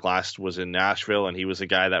I think last was in Nashville, and he was a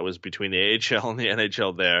guy that was between the AHL and the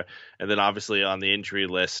NHL there. And then obviously on the injury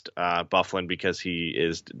list, Byfuglien, because he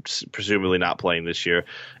is presumably not playing this year.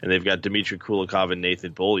 And they've got Dmitry Kulikov and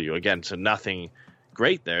Nathan Beaulieu. Again, so nothing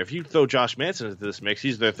great there. If you throw Josh Manson into this mix,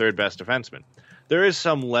 he's their 3rd best defenseman. there is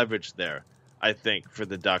some leverage there, I think, for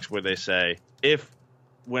the Ducks, where they say if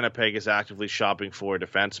Winnipeg is actively shopping for a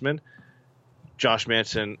defenseman, Josh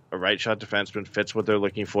Manson, a right shot defenseman, fits what they're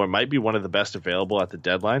looking for, might be one of the best available at the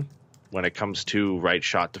deadline when it comes to right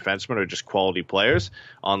shot defensemen or just quality players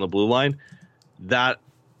on the blue line. That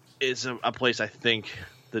is a place I think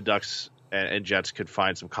the Ducks and Jets could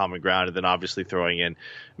find some common ground, and then obviously throwing in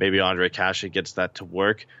maybe Andre Kasha gets that to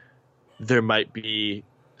work. There might be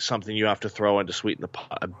something you have to throw in to sweeten the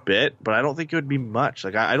pot a bit, but I don't think it would be much.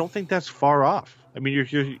 Like I don't think that's far off. I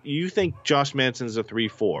mean, you think Josh Manson's a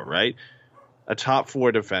 3-4, right? A top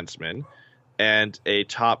 4 defenseman and a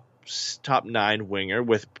top 9 winger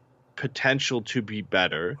with potential to be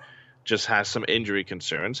better, just has some injury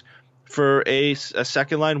concerns, for a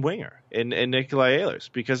second line winger in Nikolai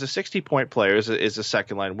Ehlers, because a 60-point player is a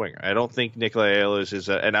second line winger. I don't think Nikolai Ehlers is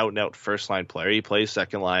an out and out first line player. He plays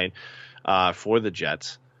second line for the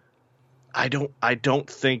Jets. I don't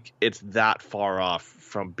think it's that far off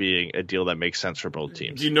from being a deal that makes sense for both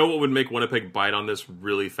teams. You know what would make Winnipeg bite on this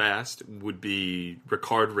really fast would be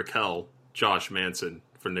Rickard Rakell, Josh Manson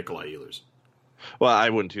for Nikolai Ehlers. Well, I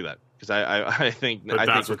wouldn't do that because I think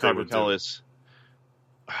Rickard Rakell is.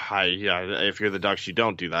 If you're the Ducks, you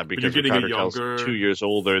don't do that because Rickard Rakell's 2 years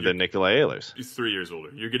older than Nikolai Ehlers. He's 3 years older.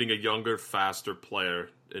 You're getting a younger, faster player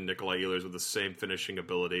in Nikolai Ehlers with the same finishing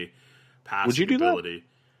ability, passing would you do ability.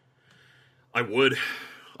 That?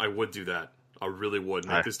 I would do that. I really would.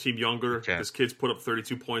 Make this team younger. Okay. This kid's put up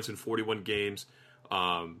 32 points in 41 games.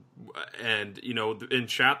 And, in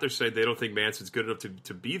chat they're saying they don't think Manson's good enough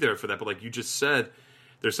to be there for that. But like you just said,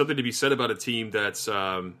 there's something to be said about a team that's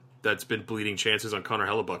been bleeding chances on Connor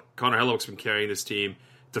Hellebuck. Connor Hellebuck's been carrying this team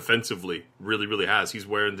defensively. Really, really has. He's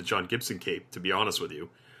wearing the John Gibson cape, to be honest with you.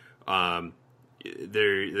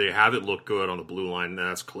 They haven't looked good on the blue line, and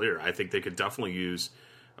that's clear. I think they could definitely use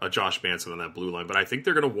Josh Manson on that blue line. But I think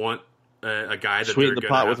they're going to want a guy that sweeten they're the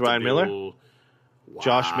pot with Ryan Miller. Wow.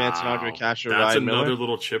 Josh Manson, Andre Kasha, Ryan Miller. That's another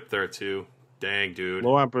little chip there too. Dang, dude.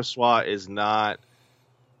 Laurent Brossoit has not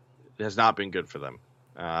been good for them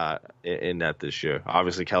in net this year.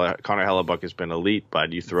 Obviously, Connor Hellebuck has been elite,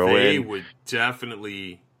 but you throw they in. would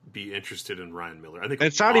definitely be interested in Ryan Miller. I think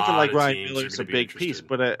it's not even like Ryan Miller's a big piece,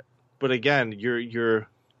 but again, you're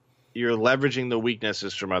leveraging the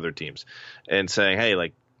weaknesses from other teams and saying, hey,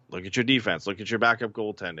 like, look at your defense. Look at your backup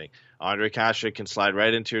goaltending. Andre Kasha can slide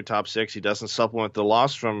right into your top 6. He doesn't supplement the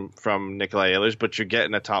loss from Nikolai Ehlers, but you're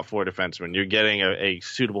getting a top 4 defenseman. You're getting a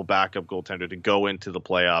suitable backup goaltender to go into the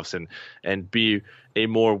playoffs and be a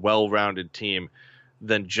more well-rounded team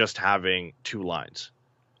than just having 2 lines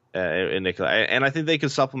in Nikolai. And I think they can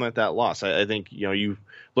supplement that loss. I think, you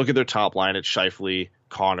look at their top line. It's Scheifele,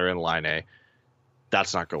 Connor, and Laine.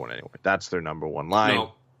 That's not going anywhere. That's their number 1 line.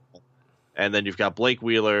 No. And then you've got Blake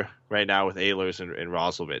Wheeler right now with Ehlers and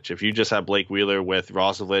Roslovic. If you just have Blake Wheeler with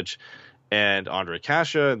Roslovic and Andre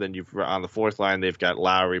Kasha, then you've on the 4th line they've got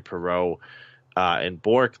Lowry, Perreault, and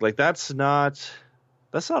Bourque. Like that's not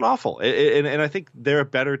awful. And I think they're a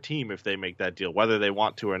better team if they make that deal. Whether they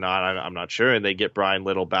want to or not, I'm not sure. And they get Brian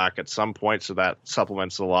Little back at some point, so that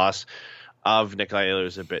supplements the loss of Nikolai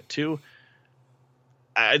Ehlers a bit too.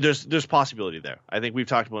 There's possibility there. I think we've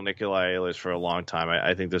talked about Nikolai Ehlers for a long time.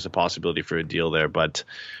 I think there's a possibility for a deal there, but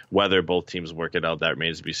whether both teams work it out, that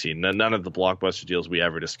remains to be seen. None of the blockbuster deals we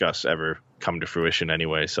ever discuss ever come to fruition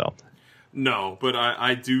anyway. So no, but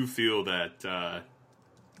I do feel that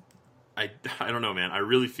I don't know, man. I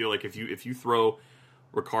really feel like if you throw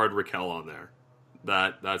Rickard Rakell on there,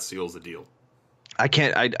 that seals the deal. I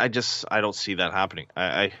can't. I don't see that happening.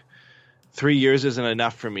 3 years isn't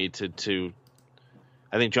enough for me to.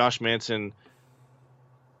 I think Josh Manson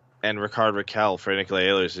and Rickard Rakell for Nikolai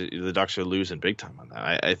Ehlers, the Ducks are losing big time on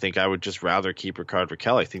that. I think I would just rather keep Rickard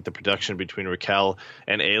Rakell. I think the production between Rakell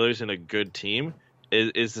and Ehlers in a good team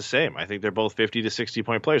is the same. I think they're both 50 to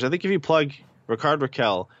 60-point players. I think if you plug Rickard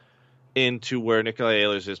Rakell into where Nikolai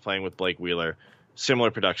Ehlers is playing with Blake Wheeler,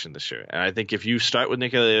 similar production this year. And I think if you start with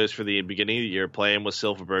Nikolai Ehlers for the beginning of the year, playing with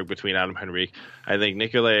Silfverberg between Adam Henrique, I think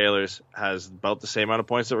Nikolai Ehlers has about the same amount of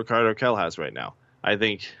points that Rickard Rakell has right now. I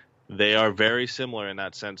think they are very similar in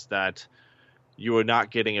that sense that you are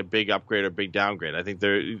not getting a big upgrade or big downgrade. I think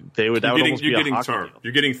they would almost be a hockey deal.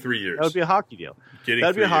 You're getting 3 years. That would be a hockey deal. That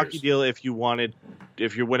would be a hockey deal if you're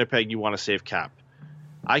Winnipeg, you want to save cap.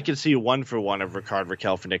 I could see 1-for-1 of Rickard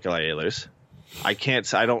Rakell for Nikolai Ehlers. I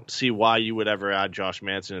don't see why you would ever add Josh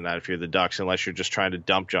Manson in that if you're the Ducks, unless you're just trying to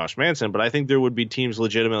dump Josh Manson. But I think there would be teams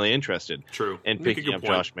legitimately interested in picking up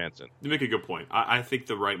Josh Manson. You make a good point. I think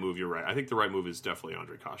the right move, you're right. I think the right move is definitely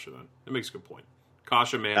Andre Kasha then. It makes a good point.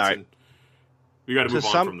 Kasha, Manson. Right. We got to move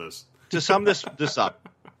on from this. To sum this up,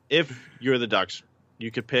 if you're the Ducks,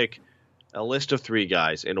 you could pick a list of 3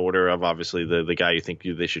 guys in order of obviously the guy you think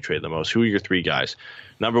they should trade the most. Who are your 3 guys?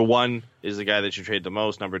 Number 1 is the guy that you trade the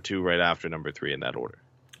most. Number 2 right after number 3 in that order.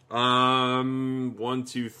 1,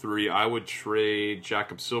 2, 3. I would trade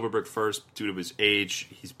Jakob Silfverberg first due to his age.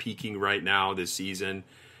 He's peaking right now this season.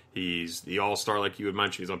 He's the all-star, like you had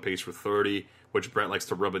mentioned. He's on pace for 30, which Brett likes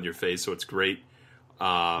to rub in your face, so it's great.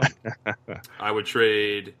 I would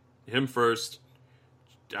trade him first.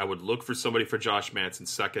 I would look for somebody for Josh Manson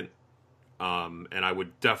second. And I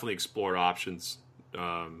would definitely explore options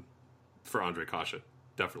for Andre Kasha.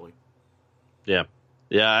 Definitely. Yeah.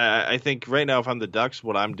 Yeah, I think right now if I'm the Ducks,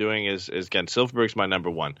 what I'm doing is again, Silfverberg's my number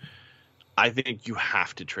 1. I think you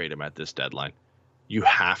have to trade him at this deadline. You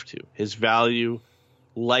have to. His value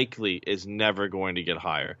likely is never going to get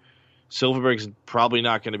higher. Silfverberg's probably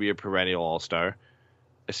not going to be a perennial all-star,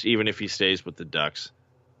 even if he stays with the Ducks.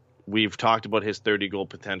 We've talked about his 30-goal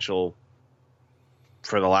potential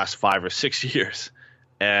for the last 5 or 6 years,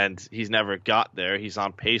 and he's never got there. He's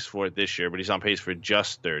on pace for it this year, but he's on pace for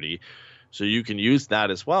just 30. So you can use that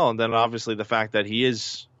as well. And then obviously the fact that he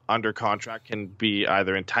is under contract can be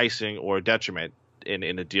either enticing or a detriment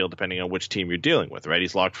in a deal depending on which team you're dealing with, right?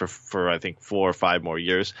 He's locked for I think 4 or 5 more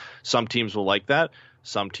years. Some teams will like that.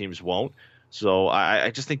 Some teams won't. So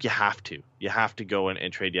I just think you have to. You have to go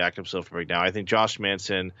and trade Jakob Silfverberg now. I think Josh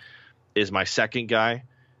Manson is my second guy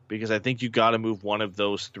because I think you got to move one of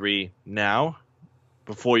those 3 now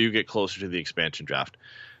before you get closer to the expansion draft,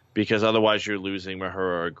 because otherwise you're losing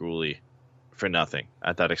Mahura or Gouli for nothing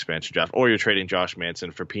at that expansion draft, or you're trading Josh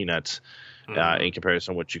Manson for peanuts in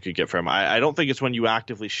comparison to what you could get from him. I don't think it's when you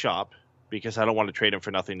actively shop, because I don't want to trade him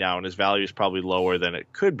for nothing now, and his value is probably lower than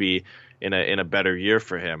it could be in a better year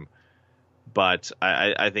for him. But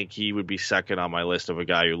I think he would be second on my list of a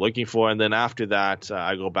guy you're looking for. And then after that,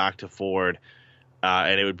 I go back to forward,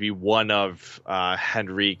 and it would be one of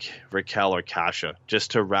Henrique, Raquel, or Kasha,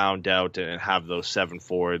 just to round out and have those 7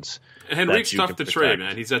 forwards. Henrique's tough to trade,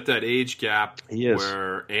 man. He's at that age gap He is.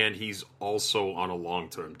 and he's also on a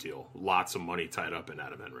long-term deal. Lots of money tied up in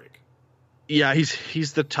Adam Henrique. Yeah,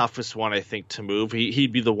 he's the toughest one, I think, to move.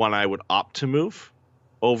 He'd be the one I would opt to move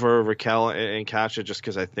over Raquel and Kasha, just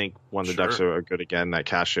because I think when the Ducks are good again, that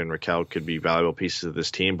Kasha and Raquel could be valuable pieces of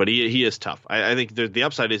this team. But he is tough. I think the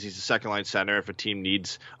upside is he's a second-line center. If a team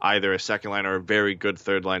needs either a second-line or a very good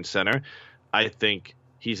third-line center, I think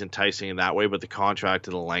he's enticing in that way. But the contract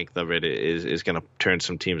and the length of it is going to turn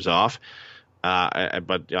some teams off.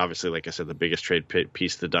 But obviously, like I said, the biggest trade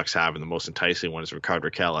piece the Ducks have and the most enticing one is Rickard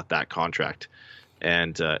Raquel at that contract.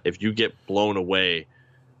 And if you get blown away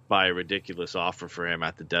by a ridiculous offer for him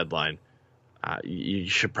at the deadline, you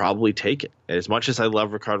should probably take it. As much as I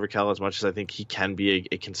love Rickard Raquel, as much as I think he can be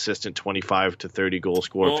a consistent 25 to 30 goal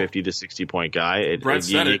scorer, 50 to 60 point guy, you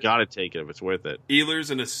got to take it if it's worth it.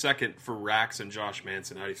 Ehlers in a second for Rax and Josh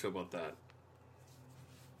Manson. How do you feel about that?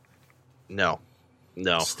 No.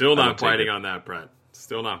 Still not biting on that, Brett.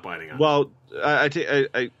 Still not biting on Well,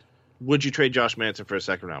 would you trade Josh Manson for a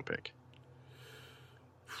second round pick?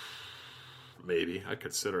 Maybe. I'd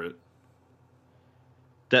consider it.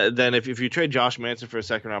 Then if you trade Josh Manson for a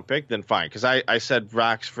second round pick, then fine. Because I said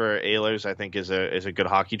Rax for Ehlers I think is a good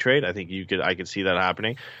hockey trade. I think I could see that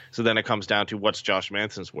happening. So then it comes down to what's Josh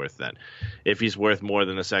Manson's worth then. If he's worth more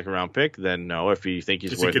than a second round pick, then no. If you think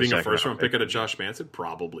he's worth getting a first round pick out of Josh Manson?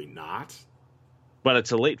 Probably not. But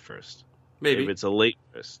it's a late first. Maybe. If it's a late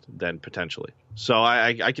first, then potentially. So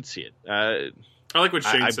I could see it. I like what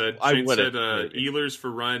Shane said. Shane said Ehlers Ehlers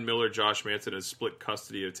for Ryan Miller, Josh Manson has split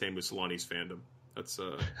custody of Teemu Selanne's fandom.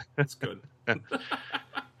 That's good.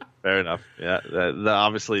 Fair enough. Yeah,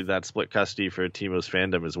 obviously that split custody for Teemu's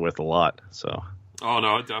fandom is worth a lot. So. Oh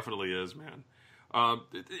no, it definitely is, man.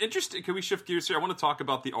 Interesting. Can we shift gears here? I want to talk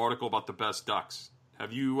about the article about the best Ducks.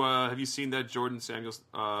 Have you seen that Jordan Samuels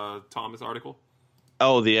Thomas article?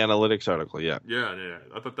 Oh, the analytics article. Yeah. Yeah.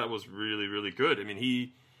 I thought that was really, really good. I mean,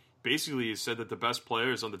 he basically said that the best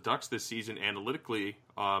players on the Ducks this season analytically,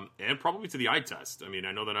 and probably to the eye test. I mean,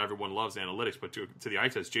 I know that not everyone loves analytics, but to the eye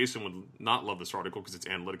test, Jason would not love this article because it's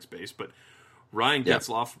analytics based. But Ryan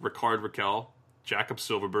Getzlaf, Rickard Raquel, Jakob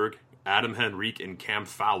Silfverberg, Adam Henrique, and Cam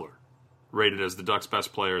Fowler rated as the Ducks'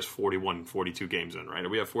 best players 41, 42 games in, right? Are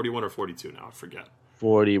we have 41 or 42 now? I forget.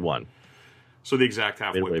 41. So the exact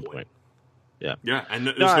halfway point. Yeah. Yeah, and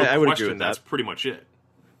there's no question that's pretty much it.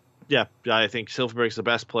 Yeah, I think Silfverberg's the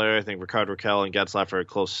best player. I think Rickard Raquel and Getzlaf are a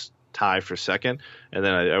close tie for second. And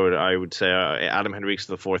then I would say Adam Henrique's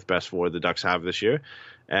the 4th best forward the Ducks have this year.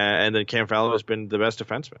 And then Cam Fowler has been the best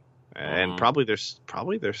defenseman. And probably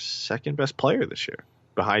their second best player this year.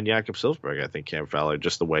 Behind Jakob Silfverberg, I think Cam Fowler,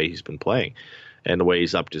 just the way he's been playing. and the way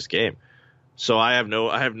he's upped his game. So I have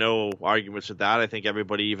no arguments with that. I think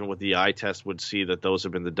everybody, even with the eye test, would see that those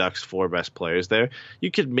have been the Ducks' 4 best players there.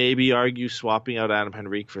 You could maybe argue swapping out Adam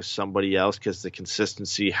Henrique for somebody else because the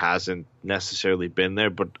consistency hasn't necessarily been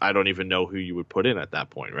there, but I don't even know who you would put in at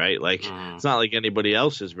that point, right? Like, it's not like anybody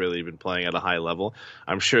else has really been playing at a high level.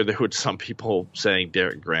 I'm sure there would some people saying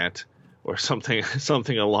Derek Grant or something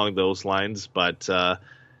along those lines, but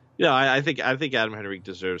I think Adam Henrique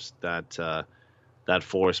deserves that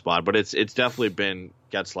 4 spot, but it's definitely been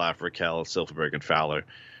Getzlaf, Raquel, Silfverberg, and Fowler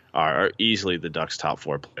are easily the Ducks' top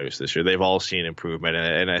 4 players this year. They've all seen improvement,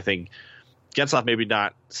 and I think Getzlaf maybe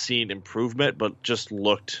not seen improvement, but just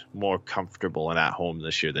looked more comfortable and at home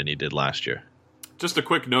this year than he did last year. Just a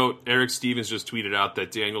quick note, Eric Stevens just tweeted out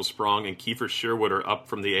that Daniel Sprong and Kiefer Sherwood are up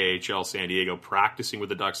from the AHL San Diego, practicing with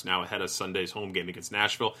the Ducks now ahead of Sunday's home game against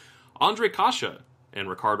Nashville. Andre Kasha and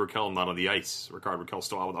Ricard Raquel not on the ice. Ricard Raquel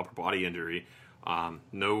still out with upper body injury.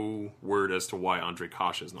 No word as to why Andre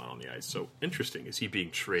Kasha is not on the ice. So interesting. Is he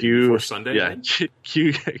being traded before Sunday? Yeah,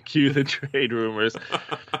 cue the trade rumors.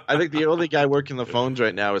 I think the only guy working the phones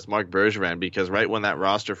right now is Marc Bergevin, because right when that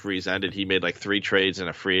roster freeze ended, he made like 3 trades and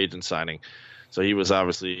a free agent signing. So he was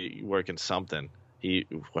obviously working something.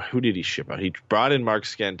 Who did he ship out? He brought in Mark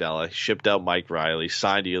Scandella, shipped out Mike Riley,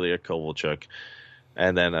 signed Ilya Kovalchuk,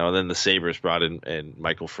 and then the Sabres brought in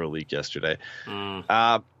Michael Frolik yesterday.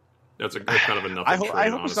 That's kind of a nothing trade, I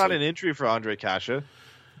hope it's not an injury for Andre Kasha.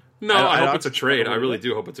 No, I hope it's a trade. I really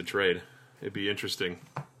do hope it's a trade. It'd be interesting.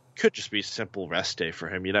 Could just be a simple rest day for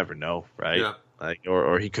him. You never know, right? Yeah. Like,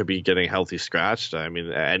 or he could be getting healthy scratched. I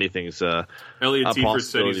mean, anything's Elliot a Tiefert said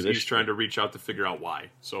possibility. he's trying to reach out to figure out why.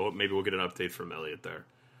 So maybe we'll get an update from Elliot there.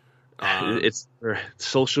 It's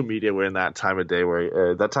social media. We're in that time of day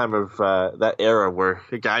where that era where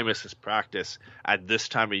a guy misses practice at this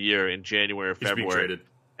time of year in January or February. He's being traded.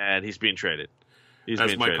 And he's being traded.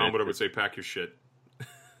 As Mike Commodore would say, pack your shit.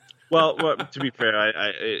 Well, to be fair,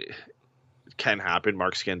 it can happen.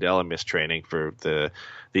 Mark Scandella missed training for the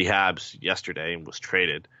Habs yesterday and was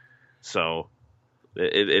traded. So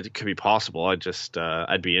it could be possible.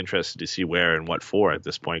 I'd be interested to see where and what for at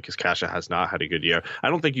this point, because Kasha has not had a good year. I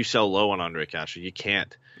don't think you sell low on Andre Kasha. You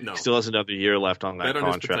can't. No. He still has another year left on that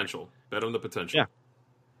contract. Bet on the potential. Yeah.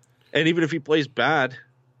 And even if he plays bad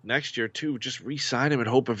next year too, just re-sign him and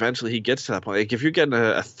hope eventually he gets to that point. Like, if you're getting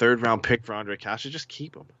a 3rd round pick for Andre Kasha, just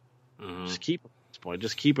keep him. Mm-hmm. Just keep him at this point.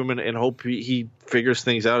 Just keep him and hope he figures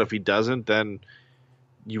things out. If he doesn't, then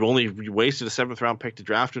you wasted a 7th round pick to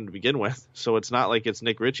draft him to begin with. So it's not like it's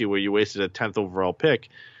Nick Ritchie where you wasted a 10th overall pick.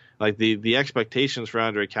 Like, the expectations for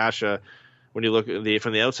Andre Kasha, when you look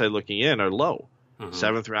from the outside looking in, are low.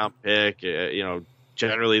 7th round pick,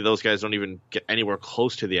 generally those guys don't even get anywhere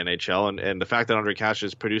close to the NHL, and the fact that Andre Kasha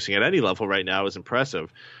is producing at any level right now is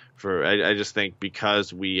impressive. I just think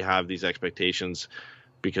because we have these expectations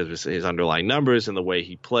because of his underlying numbers and the way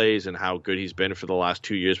he plays and how good he's been for the last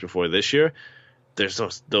 2 years before this year, there's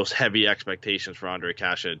those heavy expectations for Andre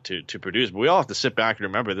Kasha to produce. But we all have to sit back and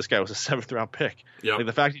remember this guy was a 7th round pick. Yep. Like,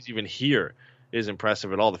 the fact he's even here is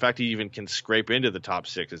impressive at all. The fact he even can scrape into the top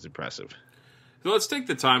 6 is impressive. So let's take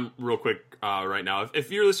the time real quick right now.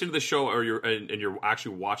 If you're listening to the show or you're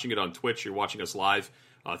actually watching it on Twitch, you're watching us live,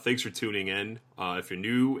 thanks for tuning in. If you're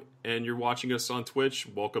new and you're watching us on Twitch,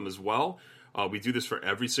 welcome as well. We do this for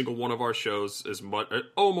every single one of our shows.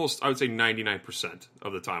 Almost, I would say 99%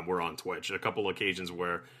 of the time we're on Twitch. A couple occasions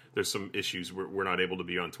where there's some issues we're not able to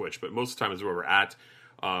be on Twitch, but most of the time is where we're at.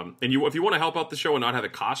 And if you want to help out the show and not have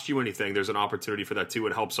it cost you anything, there's an opportunity for that too.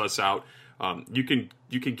 It helps us out. You can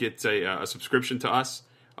get a subscription to us.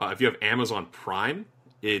 If you have Amazon Prime,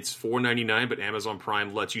 it's $4.99, but Amazon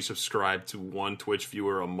Prime lets you subscribe to one Twitch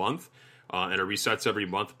viewer a month, and it resets every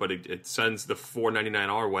month, but it sends the $4.99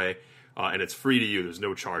 our way, and it's free to you. There's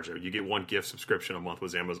no charge there. You get one gift subscription a month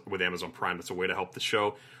with Amazon Prime. That's a way to help the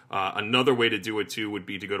show. Another way to do it too would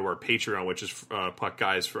be to go to our Patreon, which is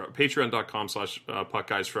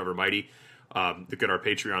patreon.com/PuckGuysForeverMighty. To get our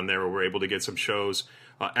Patreon there, where we're able to get some shows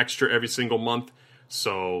extra every single month.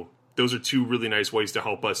 So those are 2 really nice ways to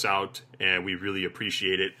help us out, and we really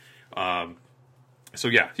appreciate it. So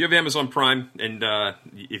yeah, if you have Amazon Prime, and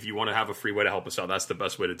if you want to have a free way to help us out, that's the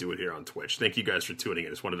best way to do it here on Twitch. Thank you guys for tuning in.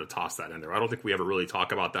 I just wanted to toss that in there. I don't think we ever really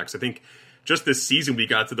talk about that, because I think just this season we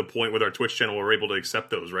got to the point with our Twitch channel where we're able to accept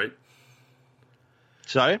those, right?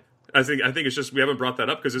 Sorry? I think it's just we haven't brought that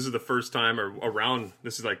up because this is the first time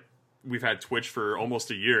this is like we've had Twitch for almost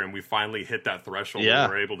a year, and we finally hit that threshold where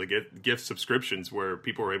we're able to get gift subscriptions where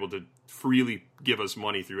people are able to freely give us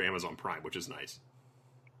money through Amazon Prime, which is nice.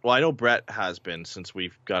 Well, I know Brett has been since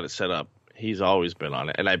we've got it set up He's always been on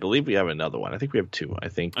it, and I believe we have another one. I think we have two. I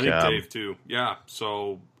think Dave too. Yeah.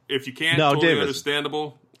 So if you can't, No, totally Dave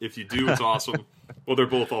understandable. If you do, it's awesome. Well, they're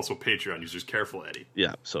both also Patreon users. Careful, Eddie.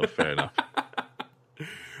 Yeah. So fair enough.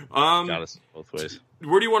 Got us both ways.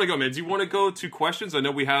 Where do you want to go, man? Do you want to go to questions? I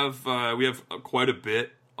know we have quite a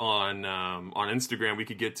bit on Instagram we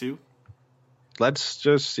could get to. Let's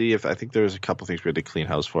just see if I think there's a couple things we had to clean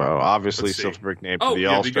house for. Obviously, Silfverberg named to the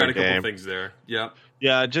All-Star we got a game. couple things there. Yeah.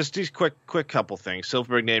 Yeah, just these quick couple things.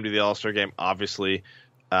 Silfverberg named to the All-Star game. Obviously,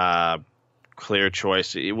 clear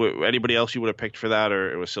choice. Anybody else you would have picked for that,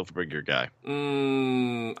 or was Silfverberg your guy?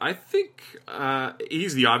 I think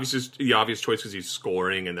he's the obvious choice because he's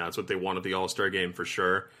scoring, and that's what they want at the All-Star game for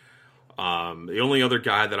sure. The only other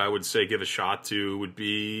guy that I would say give a shot to would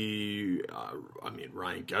be,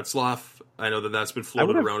 Ryan Getzlaf. I know that's been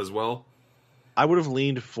floated around as well. I would have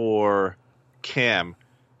leaned for Cam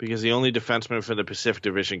because the only defenseman for the Pacific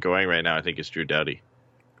Division going right now, I think, is Drew Doughty.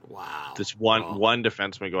 Wow. This one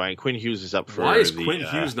defenseman going. Quinn Hughes is up for. Why is Quinn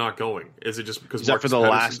Hughes not going? Is it just because Marcus for the Pettersson,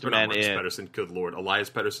 last man in? Pettersson, good lord, Elias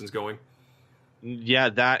Pettersson's going? Yeah,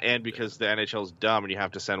 that and because the NHL is dumb and you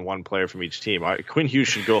have to send one player from each team. Quinn Hughes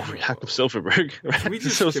should go over Jakob Silfverberg. Right? Can we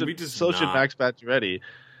just should Max Pacioretty.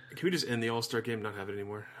 Can we just end the All-Star game, not have it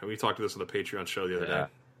anymore? We talked to this on the Patreon show the other day.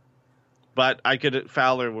 But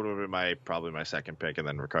Fowler would have been probably my second pick, and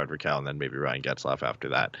then Rickard Rakell, and then maybe Ryan Getzlaf after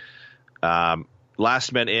that.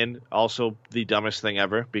 Last men in, also the dumbest thing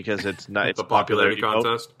ever because it's not it's a popularity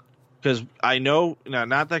contest. Because I know now,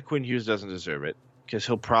 not that Quinn Hughes doesn't deserve it, because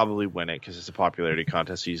he'll probably win it because it's a popularity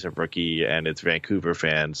contest. He's a rookie, and it's Vancouver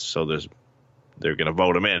fans, so they're going to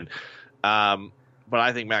vote him in. But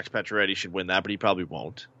I think Max Pacioretty should win that, but he probably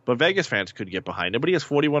won't. But Vegas fans could get behind him. But he has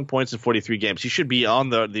 41 points in 43 games. He should be on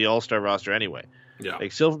the All-Star roster anyway. Yeah.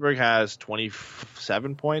 Like Silfverberg has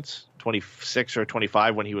 27 points, 26 or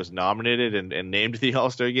 25 when he was nominated and named the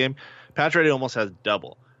All-Star game. Pacioretty almost has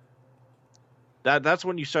double. That's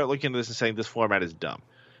when you start looking at this and saying this format is dumb.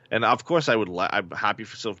 And of course, I'm happy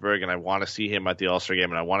for Silfverberg, and I want to see him at the All-Star game,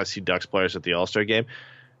 and I want to see Ducks players at the All-Star game.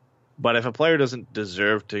 But if a player doesn't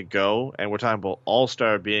deserve to go, and we're talking about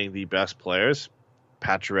All-Star being the best players,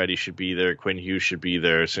 Pacioretty should be there. Quinn Hughes should be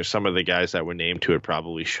there. So some of the guys that were named to it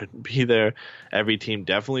probably shouldn't be there. Every team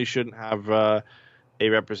definitely shouldn't have a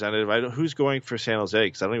representative. Who's going for San Jose?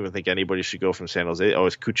 Because I don't even think anybody should go from San Jose. Oh,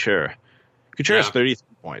 it's Couture. Couture has 33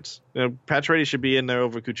 points. Pacioretty should be in there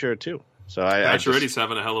over Couture too. So Pacioretty's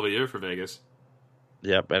having a hell of a year for Vegas.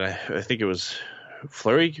 Yep, and I think it was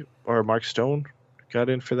Fleury or Mark Stone got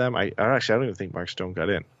in for them. I don't even think Mark Stone got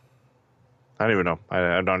in. I don't even know.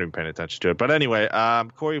 I'm not even paying attention to it. But anyway,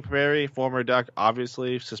 Corey Perry, former Duck,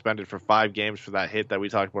 obviously suspended for 5 games for that hit that we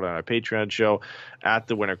talked about on our Patreon show at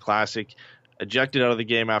the Winter Classic. Ejected out of the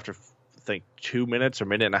game after, I think, 2 minutes or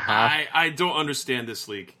minute and a half. I don't understand this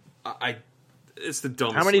league. It's the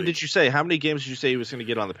dumbest How many league. did you say? How many games did you say he was going to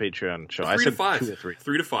get on the Patreon show? I said 5. 2 or 3.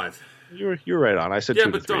 3 to 5. You were right on. I said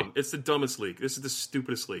 2 to 3. Dumb. It's the dumbest league. This is the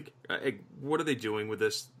stupidest league. What are they doing with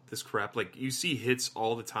this crap? Like, you see hits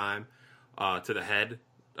all the time to the head,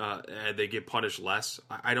 and they get punished less.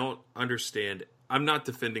 I don't understand. I'm not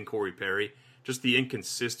defending Corey Perry. Just the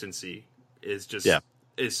inconsistency is just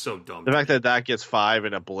is so dumb. The fact that gets 5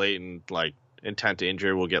 and a blatant intent to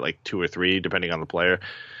injure will get 2 or 3 depending on the player.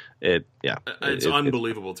 It's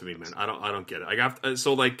unbelievable to me, man. I don't get it.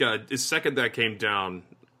 The second that came down,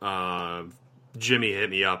 Jimmy hit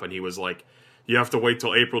me up and he was like, "You have to wait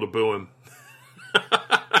till April to boo him."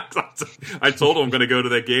 I told him I'm going to go to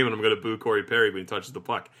that game and I'm going to boo Corey Perry when he touches the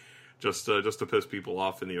puck, just to piss people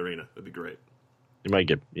off in the arena. That'd be great. You might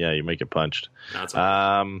get punched. That's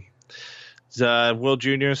Will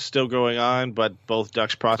Jr. is still going on, but both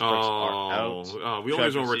Ducks prospects are out. The only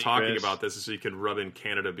reason we're talking about this is so you can rub in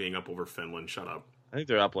Canada being up over Finland. Shut up. I think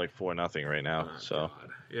they're up 4-0 right now. God.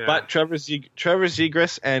 Yeah. But Trevor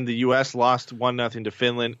Zegras and the U.S. lost 1-0 to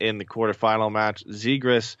Finland in the quarterfinal match.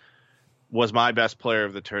 Zegras was my best player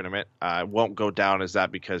of the tournament. Won't go down as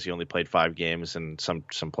that because he only played 5 games, and some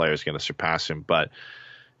players going to surpass him. But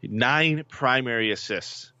 9 primary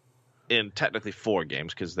assists in technically 4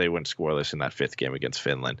 games because they went scoreless in that 5th game against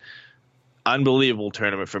Finland. Unbelievable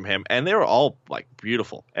tournament from him, and they were all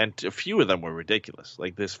beautiful, and a few of them were ridiculous.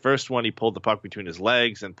 Like this first one, he pulled the puck between his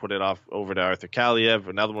legs and put it off over to Arthur Kaliev.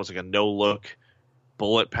 Another one was a no-look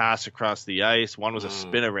bullet pass across the ice. One was a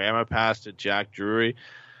spinorama pass to Jack Drury.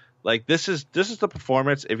 This is the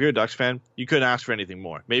performance. If you're a Ducks fan, you couldn't ask for anything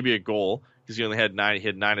more. Maybe a goal because he only had 9. He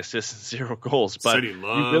had 9 assists and 0 goals. But City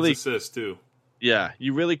loves assists too. Yeah,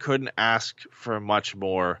 you really couldn't ask for much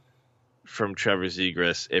more from Trevor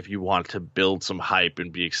Zegras if you want to build some hype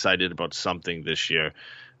and be excited about something this year.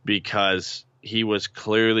 because he was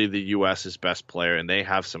clearly the U.S.'s best player, and they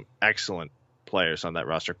have some excellent players on that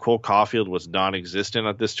roster. Cole Caulfield was non-existent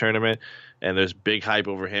at this tournament, and there's big hype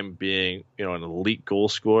over him being, an elite goal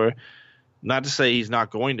scorer. Not to say he's not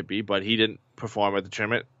going to be, but he didn't perform at the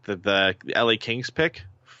tournament. The LA Kings pick,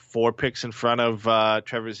 4 picks in front of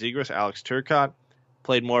Trevor Zegras, Alex Turcotte,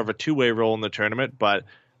 played more of a two-way role in the tournament, but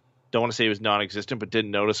don't want to say he was non-existent, but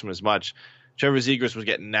didn't notice him as much. Trevor Zegras was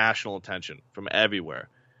getting national attention from everywhere.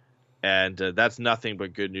 And that's nothing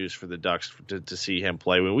but good news for the Ducks to see him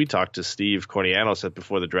play. When we talked to Steve Cornianos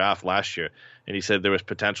before the draft last year, and he said there was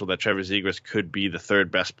potential that Trevor Zegras could be the third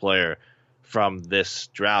best player from this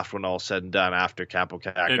draft when all said and done after Capo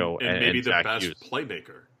Caco and maybe and the Zach best Hughes.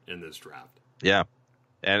 playmaker in this draft. Yeah.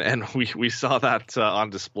 And we saw that on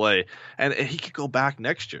display. And he could go back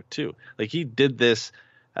next year, too. Like, he did this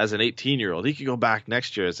as an 18-year-old. He could go back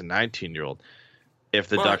next year as a 19-year-old if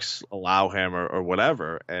the Ducks allow him or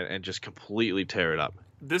whatever and just completely tear it up.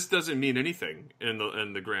 This doesn't mean anything in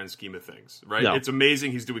the grand scheme of things, right? No. It's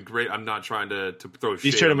amazing. He's doing great. I'm not trying to throw shade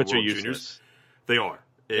These on tournaments the are World useless. Juniors. They are.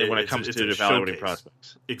 When it comes to evaluating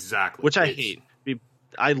prospects. Exactly. Which I hate.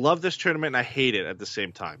 I love this tournament and I hate it at the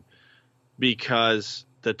same time. Because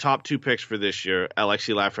the top 2 picks for this year,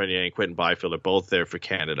 Alexis Lafreniere and Quentin Byfield, are both there for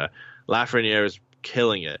Canada. Lafreniere is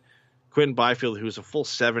killing it. Quentin Byfield, who's a full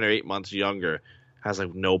 7 or 8 months younger, has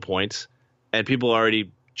like no points. And people are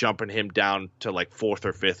already jumping him down to like 4th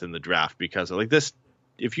or 5th in the draft because of like this.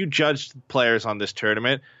 If you judge players on this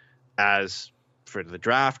tournament as for the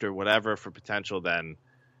draft or whatever for potential, then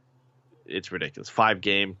it's ridiculous.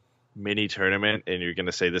 5-game mini tournament, and you're going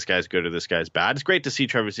to say this guy's good or this guy's bad. It's great to see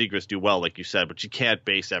Trevor Zegras do well, like you said, but you can't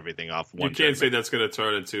base everything off one. You can't say that's going to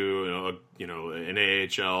turn into an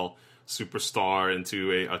AHL superstar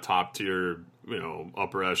into a top tier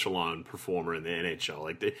upper echelon performer in the NHL.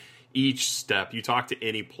 Like each step, you talk to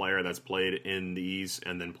any player that's played in these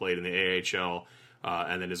and then played in the AHL.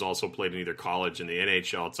 And then has also played in either college and the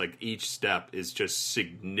NHL. It's like each step is just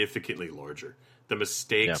significantly larger. The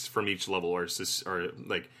mistakes from each level are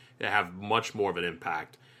like have much more of an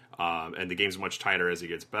impact, and the game's much tighter as it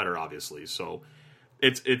gets better, obviously. So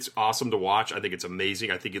it's awesome to watch. I think it's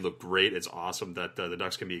amazing. I think he looked great. It's awesome that the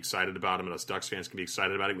Ducks can be excited about him and us Ducks fans can be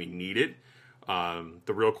excited about it. We need it.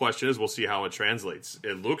 The real question is we'll see how it translates.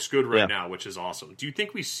 It looks good right now, which is awesome. Do you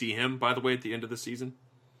think we see him, by the way, at the end of the season?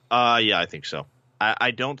 Yeah, I think so.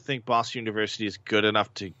 I don't think Boston University is good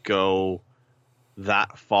enough to go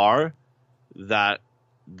that far that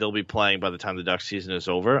they'll be playing by the time the Ducks season is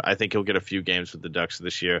over. I think he'll get a few games with the Ducks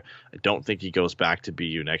this year. I don't think he goes back to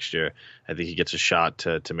BU next year. I think he gets a shot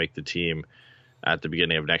to make the team at the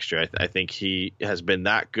beginning of next year. I think he has been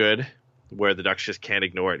that good where the Ducks just can't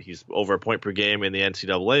ignore it. He's over a point per game in the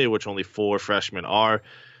NCAA, which only 4 freshmen are.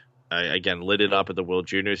 Again, lit it up at the World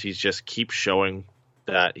Juniors. He's just keeps showing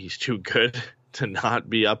that he's too good to not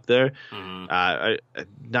be up there. The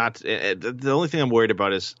only thing I'm worried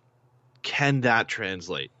about is, can that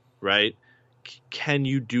translate, right? Can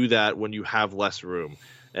you do that when you have less room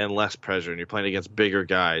and less pressure and you're playing against bigger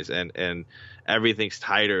guys and everything's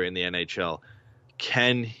tighter in the NHL?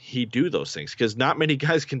 Can he do those things? Because not many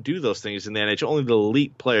guys can do those things in the NHL. Only the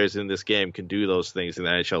elite players in this game can do those things in the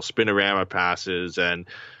NHL. Spinorama passes and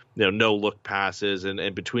no look passes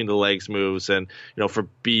and between the legs moves. And, for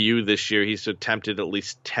BU this year, he's attempted at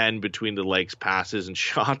least 10 between the legs passes and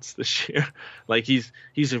shots this year. Like he's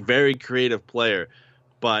a very creative player,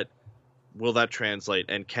 but will that translate?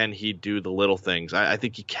 And can he do the little things? I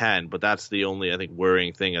think he can, but that's the only, I think,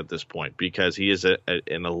 worrying thing at this point, because he is an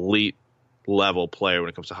elite level player when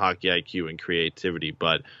it comes to hockey IQ and creativity.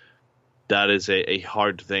 But that is a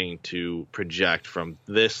hard thing to project from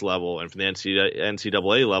this level and from the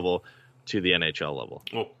NCAA level to the NHL level.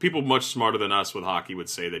 Well, people much smarter than us with hockey would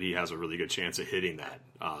say that he has a really good chance of hitting that.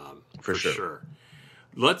 For sure.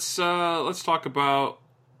 Let's talk about.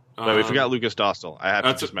 But we forgot Lucas Dostal. I have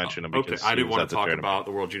to just mention him because I didn't want to talk about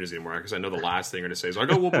the World Juniors anymore because I know the last thing you're going to say is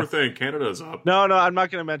like, "Oh, one more thing, Canada's up." No, I'm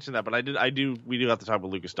not going to mention that. But we do have to talk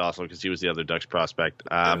about Lucas Dostal because he was the other Ducks prospect.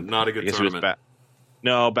 Not a good tournament.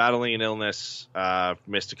 Battling an illness,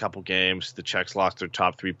 missed a couple games. The Czechs lost their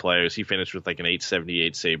top 3 players. He finished with like an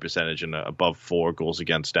 .878 save percentage and above 4 goals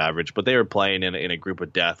against average. But they were playing in a group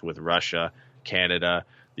of death with Russia, Canada,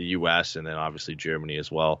 the U.S., and then obviously Germany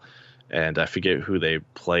as well. And I forget who they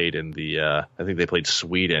played in I think they played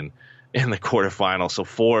Sweden in the quarterfinal. So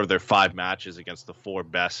 4 of their 5 matches against the 4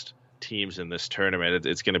 best teams in this tournament.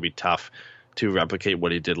 It's going to be tough to replicate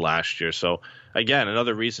what he did last year. So again,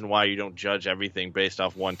 another reason why you don't judge everything based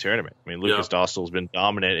off one tournament. I mean, Lucas Dostal has been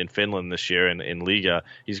dominant in Finland this year in Liga.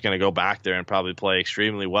 He's going to go back there and probably play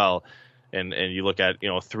extremely well. and you look at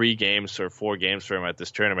 3 games or 4 games for him at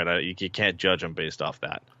this tournament, you can't judge him based off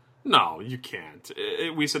that. No, you can't.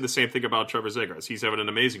 We said the same thing about Trevor Zegras. He's having an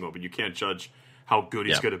amazing one, but you can't judge how good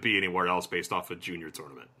he's going to be anywhere else based off a junior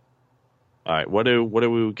tournament. All right, what do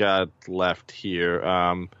we got left here?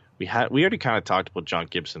 We already kind of talked about John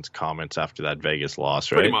Gibson's comments after that Vegas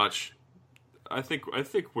loss, right? Pretty much. I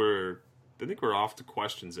think we're off to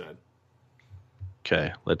questions, Ed.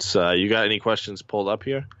 Okay, let's. You got any questions pulled up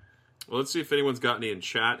here? Well, let's see if anyone's got any in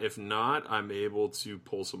chat. If not, I'm able to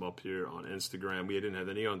pull some up here on Instagram. We didn't have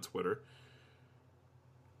any on Twitter.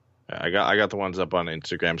 I got the ones up on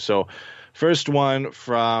Instagram. So, first one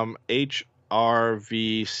from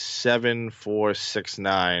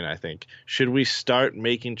HRV7469, I think. Should we start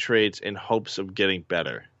making trades in hopes of getting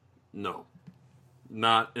better? No,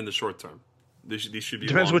 not in the short term. These should be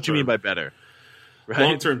depends what you mean by better. Right?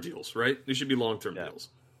 Long-term deals, right? These should be long-term deals.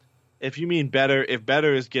 If you mean better, if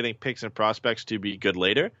better is getting picks and prospects to be good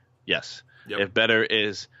later, yes. Yep. If better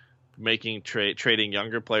is making trading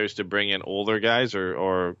younger players to bring in older guys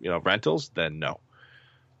or rentals, then no.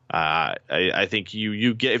 I think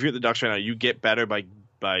you get, if you're the Ducks right now, you get better by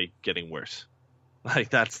getting worse.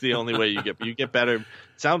 Like that's the only way you get better.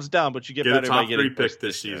 Sounds dumb, but you get better by getting a top 3 pick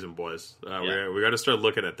this season, boys. We got to start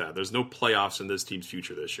looking at that. There's no playoffs in this team's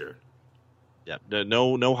future this year. Yeah,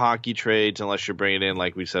 no hockey trades unless you're bringing in,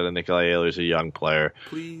 like we said, a Nikolai Ehlers, a young player.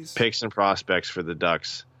 Please. Picks and prospects for the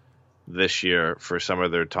Ducks this year for some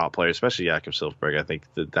of their top players, especially Jakob Silfverberg. I think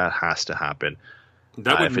that has to happen.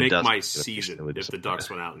 That would make my season if the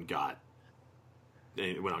Ducks went out and got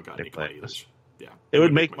Nikolai Ehlers. Yeah, it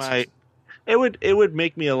would make it would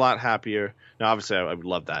make me a lot happier. Now, obviously, I would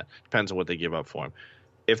love that. Depends on what they give up for him.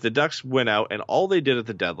 If the Ducks went out and all they did at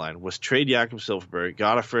the deadline was trade Jakob Silfverberg,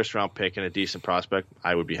 got a first-round pick and a decent prospect,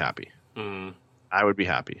 I would be happy. Mm. I would be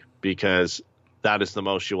happy because that is the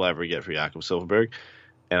most you'll ever get for Jakob Silfverberg,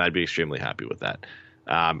 and I'd be extremely happy with that.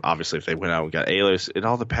 Obviously, if they went out and got Ehlers, it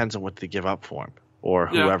all depends on what they give up for him or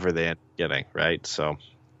whoever they end up getting, right? So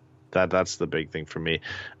that's the big thing for me.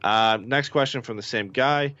 Next question from the same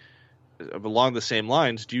guy. Along the same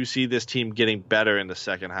lines, do you see this team getting better in the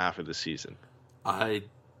second half of the season? I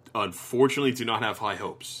unfortunately do not have high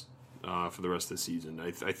hopes for the rest of the season.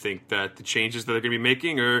 I think that the changes that they're going to be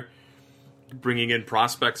making are bringing in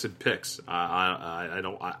prospects and picks.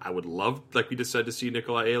 I would love, like we just said, to see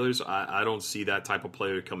Nikolai Ehlers. I don't see that type of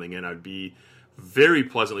player coming in. I'd be very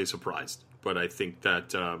pleasantly surprised. But I think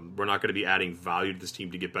that we're not going to be adding value to this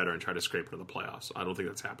team to get better and try to scrape into the playoffs. I don't think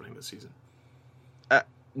that's happening this season.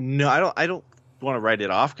 No, I don't want to write it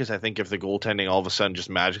off because I think if the goaltending all of a sudden just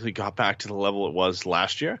magically got back to the level it was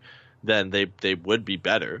last year, then they would be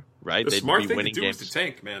better, right? The They'd smart be thing winning to do games. is to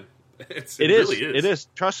tank, man. It really is. It is.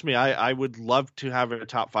 Trust me, I would love to have a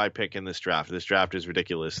top 5 pick in this draft. This draft is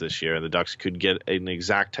ridiculous this year, and the Ducks could get an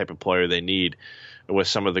exact type of player they need with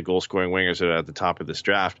some of the goal-scoring wingers that are at the top of this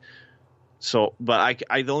draft. So, but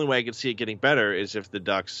I the only way I could see it getting better is if the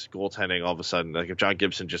Ducks goaltending all of a sudden, like if John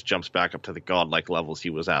Gibson just jumps back up to the godlike levels he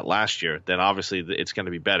was at last year, then obviously it's going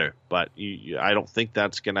to be better. But I don't think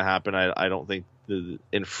that's going to happen. I don't think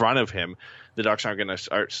in front of him, the Ducks aren't going to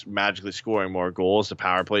start magically scoring more goals. The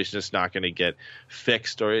power play is just not going to get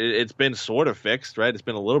fixed, or it's been sort of fixed, right? It's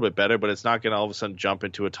been a little bit better, but it's not going to all of a sudden jump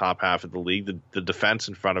into a top half of the league. The defense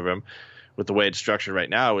in front of him, with the way it's structured right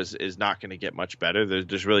now, is not going to get much better.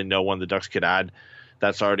 There's really no one the Ducks could add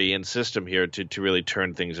that's already in system here to really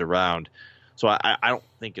turn things around. So I don't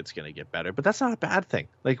think it's going to get better, but that's not a bad thing.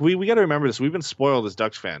 Like we got to remember this. We've been spoiled as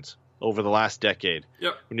Ducks fans over the last decade.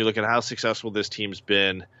 Yep. When you look at how successful this team's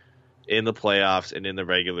been in the playoffs and in the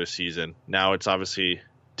regular season, now it's obviously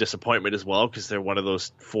disappointment as well because they're one of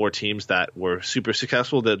those 4 teams that were super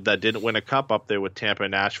successful that didn't win a cup up there with Tampa,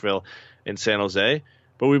 Nashville, and San Jose.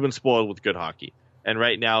 But we've been spoiled with good hockey. And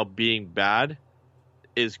right now, being bad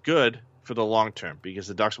is good for the long term because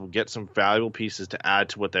the Ducks will get some valuable pieces to add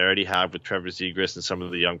to what they already have with Trevor Zegras and some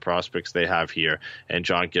of the young prospects they have here and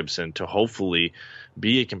John Gibson to hopefully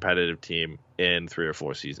be a competitive team in 3 or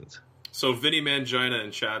 4 seasons. So Vinny Mangina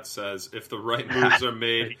in chat says, if the right moves are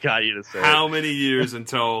made, got you to say how many years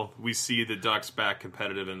until we see the Ducks back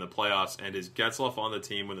competitive in the playoffs? And is Getzlaf on the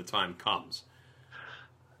team when the time comes?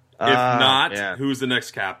 If not, who's the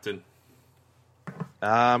next captain?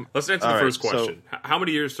 Let's answer the first question. So, how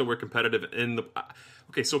many years till we're competitive in the...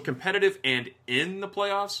 Okay, so competitive and in the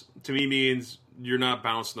playoffs, to me, means you're not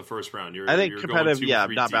bounced in the first round. I think you're competitive,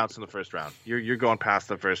 going not bounced in the first round. You're going past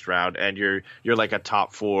the first round, and you're like a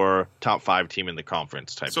top 4, top 5 team in the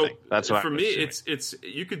conference type thing. That's what for me. It's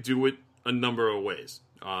you could do it a number of ways.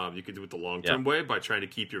 You could do it the long-term way by trying to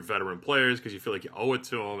keep your veteran players because you feel like you owe it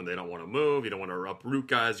to them and they don't want to move. You don't want to uproot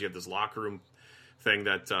guys. You have this locker room thing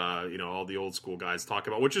that all the old school guys talk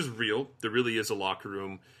about, which is real. There really is a locker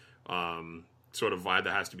room sort of vibe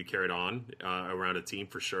that has to be carried on around a team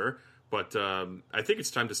for sure. But I think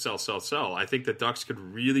it's time to sell. I think the Ducks could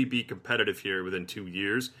really be competitive here within 2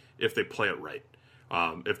 years if they play it right.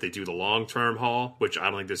 If they do the long-term haul, which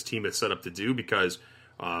I don't think this team is set up to do because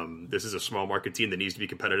this is a small market team that needs to be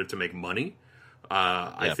competitive to make money.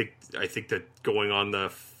 I think that going on the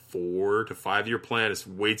 4 to 5 year plan is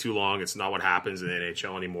way too long. It's not what happens in the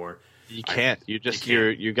NHL anymore. You can't.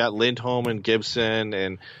 You got Lindholm and Gibson,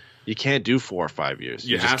 and you can't do 4 or 5 years.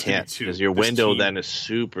 You just can't because your window then is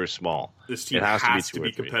super small. This team has to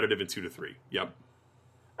be competitive in 2 to 3. Yep.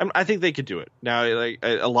 I think they could do it. Now, like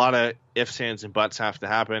a lot of ifs, ands, and buts have to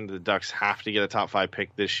happen. The Ducks have to get a top 5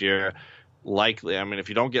 pick this year. Likely, if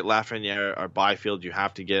you don't get Lafreniere or Byfield, you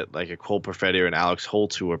have to get like a Cole Perfetti or an Alex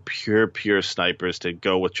Holtz, who are pure snipers to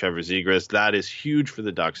go with Trevor Zegras. That is huge for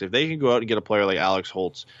the Ducks. If they can go out and get a player like Alex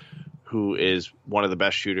Holtz, who is one of the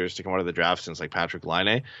best shooters to come out of the draft since like Patrick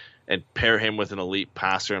Laine, and pair him with an elite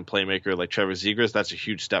passer and playmaker like Trevor Zegras, that's a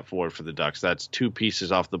huge step forward for the Ducks. That's 2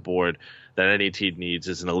 pieces off the board that any team needs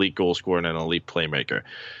is an elite goal scorer and an elite playmaker.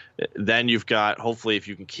 Then you've got, hopefully, if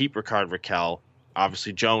you can keep Ricard Raquel,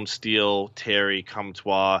 obviously Jones, Steele, Terry,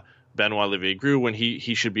 Comtois, Benoit Olivier-Groux, when he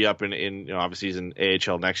should be up in obviously he's in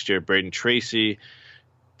AHL next year, Braden Tracy,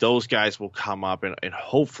 those guys will come up and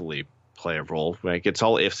hopefully play a role. Like, it's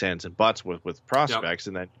all ifs, ands, and buts with prospects,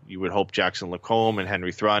 and then you would hope Jackson Lacombe and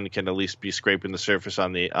Henry Thrun can at least be scraping the surface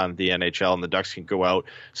on the NHL, and the Ducks can go out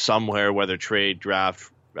somewhere, whether trade,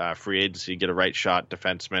 draft, free agency, get a right shot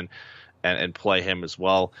defenseman and play him as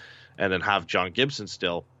well, and then have John Gibson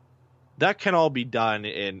still. That can all be done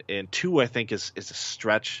in 2, I think, is a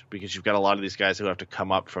stretch because you've got a lot of these guys who have to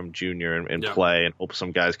come up from junior and play, and hope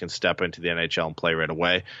some guys can step into the NHL and play right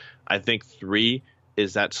away. I think 3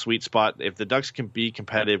 is that sweet spot. If the Ducks can be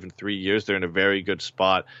competitive in 3 years, they're in a very good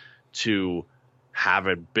spot to have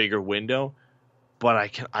a bigger window. But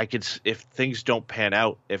I could, if things don't pan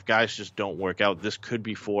out, if guys just don't work out, this could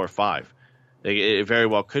be 4 or 5. It very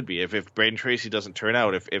well could be. If Braden Tracy doesn't turn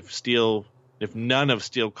out, if none of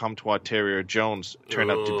Steele, Comtois, Terry, or Jones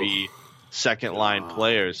turn out to be second line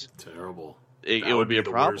players, terrible. It would be a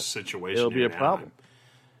problem. Situation It'll be a problem.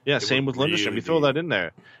 Yeah, same with Lindstrom. You throw that in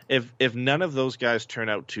there. If none of those guys turn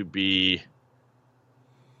out to be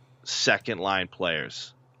second line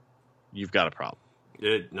players, you've got a problem.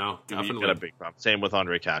 No, definitely. You've got a big problem. Same with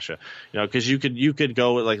Andre Kasha. Because you could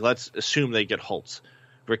go like, let's assume they get Holtz,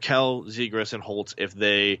 Raquel, Zegras, and Holtz. If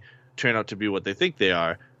they turn out to be what they think they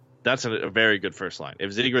are, that's a very good first line.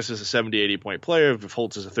 If Zegras is a 70, 80-point player, if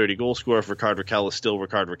Holtz is a 30-goal scorer, if Ricard Raquel is still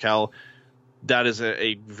Ricard Raquel, that is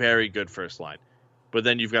a very good first line. But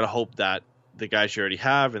then you've got to hope that the guys you already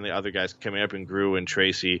have and the other guys coming up in Groux and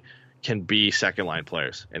Tracy can be second-line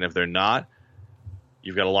players. And if they're not,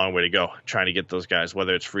 you've got a long way to go trying to get those guys,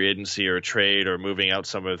 whether it's free agency or a trade or moving out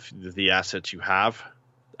some of the assets you have.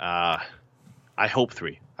 I hope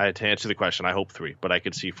 3. To answer the question, I hope 3, but I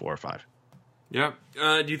could see 4 or 5. Yeah.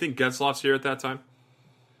 Do you think Getzlaf's here at that time?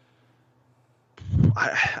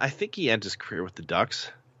 I think he ends his career with the Ducks.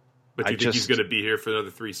 But do you think he's going to be here for another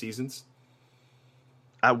 3 seasons?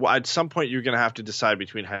 At some point, you're going to have to decide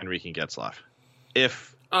between Henrique and Getzlaf.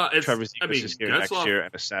 If Trevor Zegras is here Getzlaf next year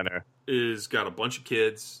and a center. Is got a bunch of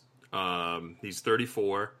kids. He's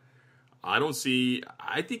 34.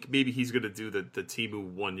 I think maybe he's going to do the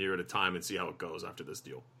Timu 1 year at a time and see how it goes after this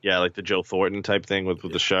deal. Yeah, like the Joe Thornton type thing with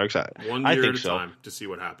the Sharks. 1 year at a time to see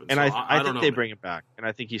what happens. And so I think they bring him back, and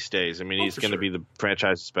I think he stays. I mean, he's going to be the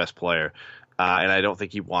franchise's best player, and I don't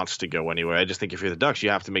think he wants to go anywhere. I just think if you're the Ducks,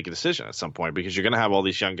 you have to make a decision at some point because you're going to have all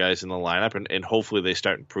these young guys in the lineup, and hopefully they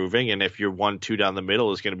start improving. And if your 1-2 down the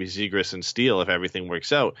middle is going to be Zegras and Steele, if everything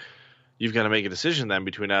works out, you've got to make a decision then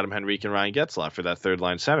between Adam Henrique and Ryan Getzlaf for that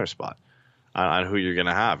third-line center spot. On who you're going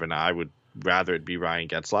to have. And I would rather it be Ryan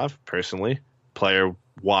Getzlaf, personally,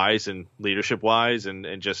 player-wise and leadership-wise,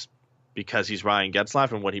 and just because he's Ryan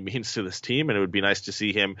Getzlaf and what he means to this team. And it would be nice to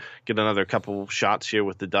see him get another couple shots here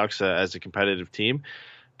with the Ducks as a competitive team.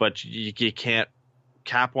 But you can't,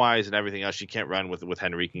 cap-wise and everything else, you can't run with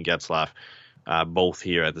Henrique and Getzlaf both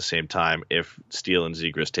here at the same time. If Steele and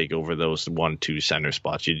Zegras take over those 1-2 center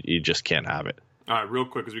spots, you just can't have it. All right, real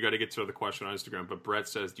quick, because we got to get to the question on Instagram. But Brett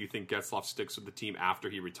says, do you think Getzlaf sticks with the team after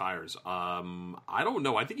he retires? I don't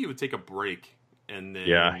know. I think he would take a break. And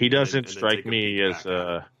then, he doesn't strike me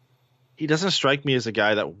as he doesn't strike me as a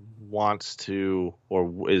guy that wants to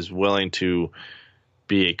or is willing to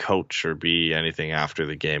be a coach or be anything after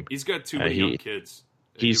the game. He's got 2 young kids.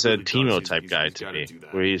 he's really a Timo does. type guy he's to gotta me, do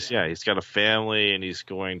that. where he's got a family and he's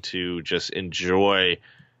going to just enjoy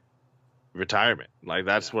retirement. Like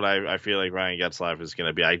that's what I feel like Ryan Getzlaf is going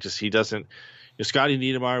to be. He doesn't. Scotty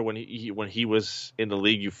Niedermayer, when he was in the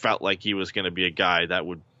league, you felt like he was going to be a guy that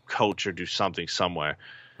would coach or do something somewhere.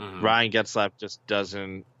 Mm-hmm. Ryan Getzlaf just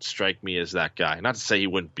doesn't strike me as that guy. Not to say he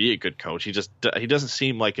wouldn't be a good coach. He doesn't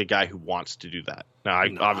seem like a guy who wants to do that. Now, I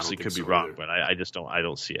obviously could be wrong, but I just don't. I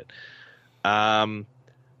don't see it.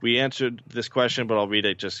 We answered this question, but I'll read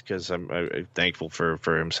it just because I'm thankful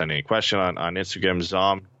for him sending a question on Instagram.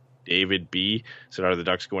 Zom David B said, "Are the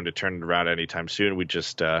Ducks going to turn it around anytime soon?" We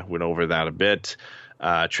just went over that a bit.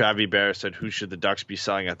 Travi Bear said, "Who should the Ducks be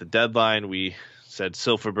selling at the deadline?" We said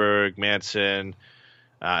Silfverberg, Manson.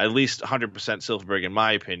 At least 100% Silfverberg, in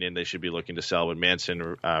my opinion, they should be looking to sell. But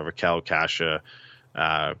Manson, Raquel, Kasha,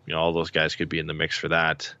 all those guys could be in the mix for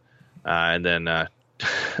that. And then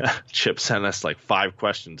Chip sent us like 5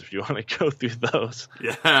 questions if you want to go through those.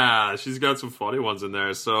 Yeah, she's got some funny ones in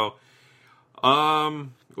there. So,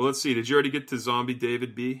 well, let's see. Did you already get to Zombie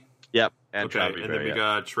David B? Yep. And okay, Travi and Bear, then we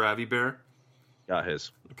got Travi Bear. Got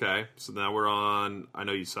his. Okay, so now we're on. I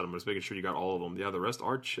know you said them. I'm just making sure you got all of them. Yeah, the rest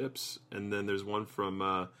are Chips, and then there's one from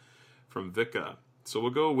Vika. So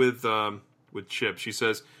we'll go with Chip. She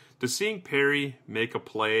says, "Does seeing Perry make a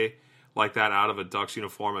play like that out of a Ducks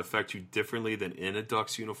uniform affect you differently than in a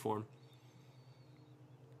Ducks uniform?"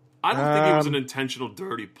 I don't think it was an intentional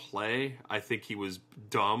dirty play. I think he was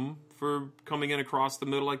dumb for coming in across the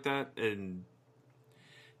middle like that, and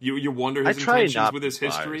you wonder his intentions with his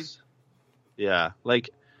history. Biased. Yeah, like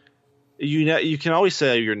you can always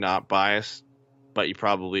say you're not biased, but you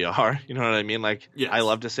probably are. You know what I mean? Like, yes. I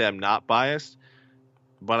love to say I'm not biased,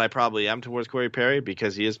 but I probably am towards Corey Perry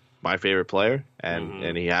because he is my favorite player,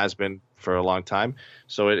 and he has been for a long time.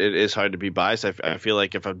 So it is hard to be biased. I feel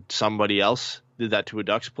like if somebody else did that to a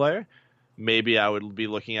Ducks player, maybe I would be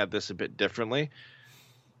looking at this a bit differently.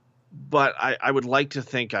 But I would like to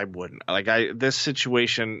think I wouldn't. Like this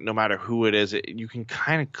situation, no matter who it is, you can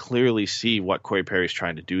kind of clearly see what Corey Perry's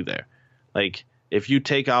trying to do there. Like if you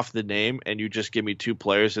take off the name and you just give me 2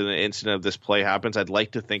 players and the incident of this play happens, I'd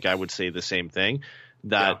like to think I would say the same thing.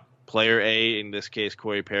 That player A, in this case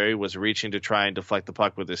Corey Perry, was reaching to try and deflect the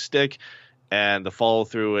puck with his stick, and the follow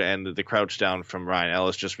through and the crouch down from Ryan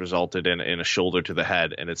Ellis just resulted in a shoulder to the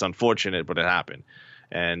head, and it's unfortunate, but it happened.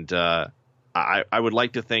 And I would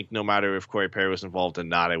like to think no matter if Corey Perry was involved or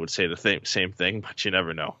not, I would say the same thing, but you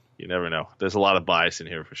never know. You never know. There's a lot of bias in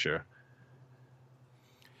here for sure.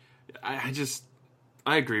 I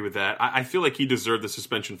agree with that. I feel like he deserved the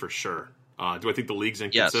suspension for sure. Do I think the league's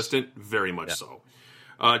inconsistent? Yes. Very much so.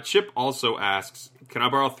 Chip also asks, "Can I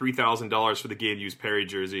borrow $3,000 for the game used Perry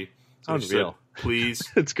jersey?" Unreal. Please.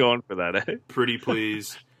 It's going for that, eh? Pretty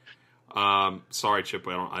please. Sorry, Chip,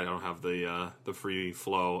 I don't have the free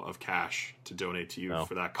flow of cash to donate to you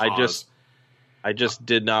for that cause. I just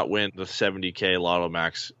did not win the 70K Lotto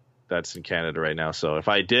Max that's in Canada right now. So if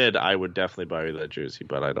I did, I would definitely buy you that jersey,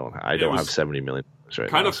 but I don't have 70 million right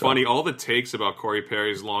kind now. Of funny, all the takes about Corey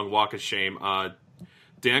Perry's long walk of shame.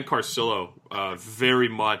 Dan Carcillo, very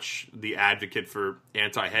much the advocate for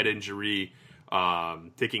anti-head injury,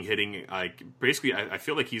 taking hitting. Basically, I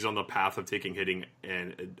feel like he's on the path of taking hitting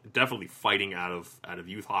and definitely fighting out of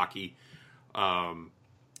youth hockey.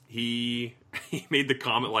 He made the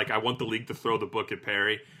comment like, "I want the league to throw the book at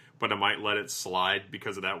Perry, but I might let it slide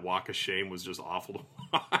because of that walk of shame was just awful to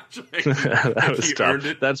watch." That was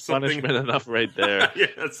tough. That's punishment enough right there. Yeah,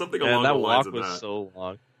 that's something along the lines of that. That walk was so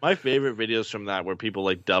long. My favorite videos from that were people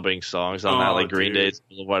like dubbing songs on that, like Green Day's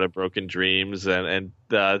 "Boulevard of Broken Dreams," and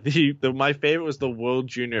my favorite was the World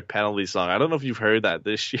Junior penalty song. I don't know if you've heard that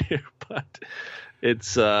this year, but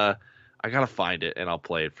it's I gotta find it and I'll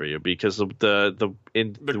play it for you because the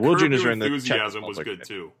World Juniors are in the enthusiasm was good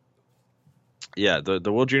too. Yeah,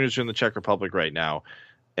 the World Juniors are in the Czech Republic right now,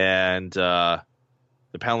 and the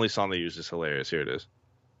penalty song they use is hilarious. Here it is.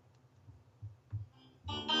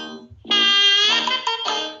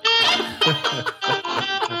 That's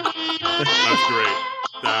great.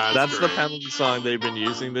 That's great. The penalty song they've been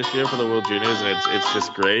using this year for the World Juniors, and it's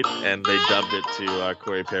just great. And they dubbed it to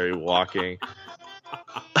Corey Perry walking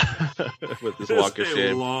with this walk of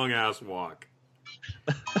shame. Long ass walk.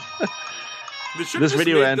 This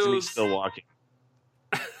video ends and he's still walking.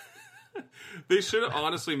 They should have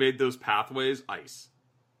honestly made those pathways ice.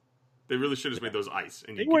 They really should have made those ice.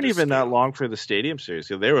 And they weren't even that long for the Stadium Series.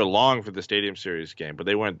 They were long for the Stadium Series game, but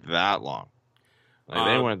they weren't that long. They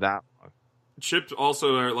weren't that long. Chip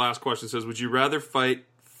also, our last question says, "Would you rather fight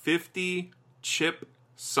 50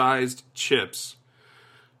 chip-sized chips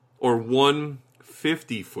or one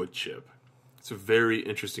 50-foot chip?" It's a very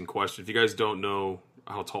interesting question. If you guys don't know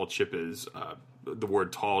how tall Chip is, the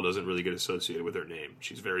word tall doesn't really get associated with her name.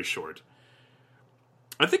 She's very short.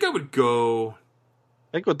 I think I would go...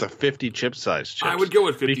 I think with the 50 chip size chips. I would go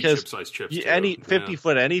with 50 because chip size chips. Any 50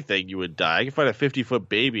 foot anything, you would die. I can find a 50 foot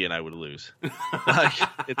baby and I would lose. Like,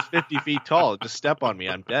 it's 50 feet tall. Just step on me,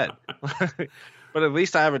 I'm dead. But at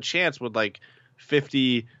least I have a chance with like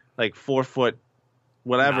 50, like 4 foot,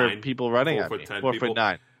 whatever 9, people running 4 at foot me. 10 4 people. foot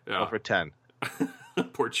 9, Yeah. 4 foot 10,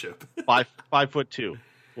 Poor Chip. 5'2".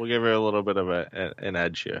 We'll give her a little bit of an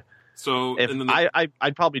edge here. So If and then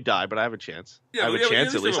I'd probably die, but I have a chance. Yeah, I have well, a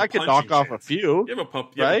chance. At least I could punching knock off a chance. few. You have a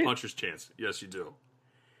right? puncher's chance. Yes, you do.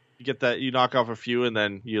 You get that. You knock off a few, and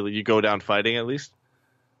then you go down fighting at least.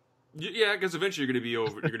 Yeah, because eventually you're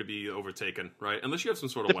going to be overtaken, right? Unless you have some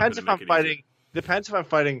sort of Depends weapon if to I'm make it fighting. easier. Depends if I'm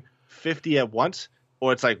fighting 50 at once,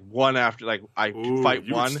 or it's like one after. Like I Ooh, fight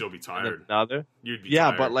you one, would still be and tired. then another. You'd be Yeah,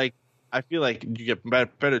 tired. but like I feel like you get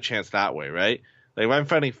better chance that way, right? Like if I'm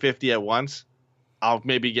fighting 50 at once, I'll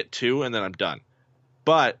maybe get 2, and then I'm done.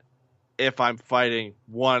 But if I'm fighting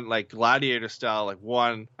one, like gladiator style, like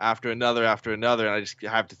one after another, and I just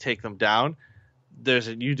have to take them down, there's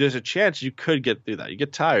a chance you could get through that. You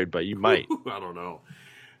get tired, but you might. I don't know.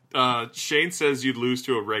 Shane says you'd lose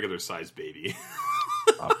to a regular sized baby.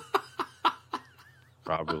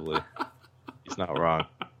 Probably. He's not wrong.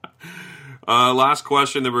 Last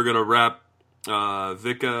question, then we're going to wrap.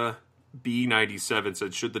 Vika B97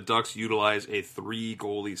 said, should the Ducks utilize a 3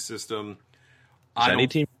 goalie system? Does any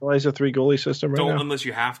team utilize a 3 goalie system right now? Unless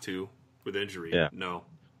you have to with injury. Yeah. No.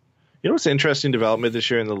 You know what's an interesting development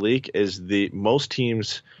this year in the league is most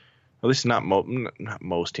teams, at least not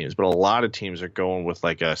most teams, but a lot of teams are going with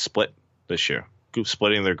like a split this year,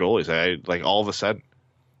 splitting their goalies. Like all of a sudden,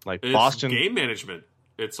 like It's Boston game management.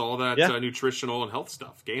 It's all that nutritional and health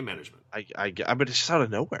stuff. Game management. But it's just out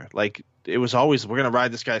of nowhere. Like it was always, we're gonna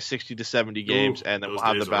ride this guy 60 to 70 games, and then we'll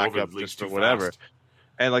have the backup just for whatever. Fast.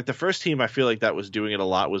 And like the first team, I feel like that was doing it a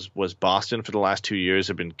lot was Boston for the last 2 years.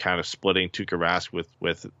 Have been kind of splitting Tuukka Rask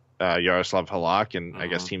with Yaroslav Halak, and I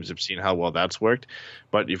guess teams have seen how well that's worked.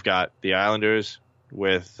 But you've got the Islanders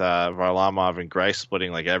with Varlamov and Greiss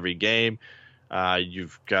splitting like every game.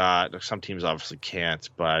 You've got some teams obviously can't,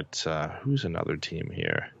 but who's another team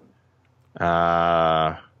here?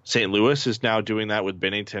 St. Louis is now doing that with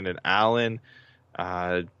Binnington and Allen.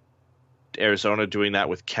 Arizona doing that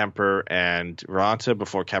with Kemper and Raanta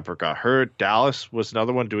before Kemper got hurt. Dallas was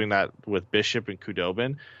another one doing that with Bishop and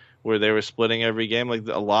Khudobin, where they were splitting every game. Like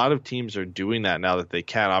a lot of teams are doing that now that they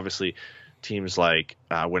can. Obviously, teams like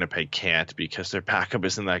Winnipeg can't because their backup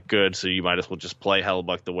isn't that good, so you might as well just play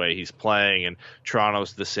Hellebuyck the way he's playing. And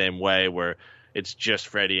Toronto's the same way, where it's just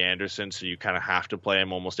Freddie Anderson, so you kind of have to play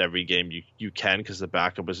him almost every game you can because the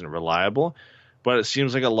backup isn't reliable. But it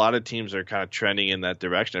seems like a lot of teams are kind of trending in that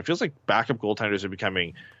direction. It feels like backup goaltenders are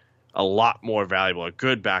becoming a lot more valuable, a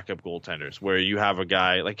good backup goaltenders, where you have a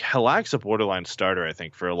guy like Halak's a borderline starter, I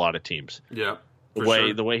think, for a lot of teams. Yeah.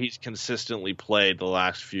 The way he's consistently played the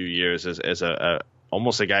last few years as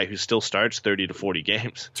almost a guy who still starts 30 to 40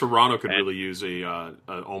 games. Toronto could really use an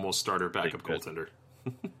almost starter backup goaltender.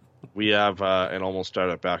 We have an almost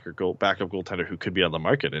startup backup goaltender who could be on the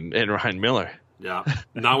market, in Ryan Miller. Yeah,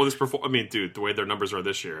 not with his performance. I mean, dude, the way their numbers are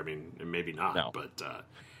this year, I mean, maybe not. No.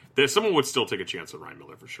 But someone would still take a chance on Ryan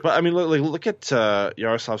Miller for sure. But I mean, look at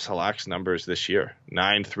Yaroslav Halak's numbers this year: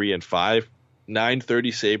 9-3-5,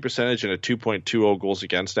 .930 save percentage, and a 2.20 goals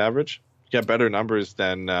against average. You got better numbers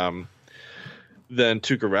than Tuukka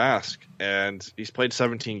Rask, and he's played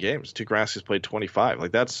 17 games. Tuukka Rask has played 25.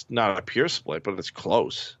 Like that's not a pure split, but it's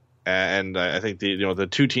close. And I think the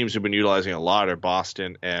two teams who've been utilizing a lot are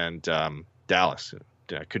Boston and Dallas.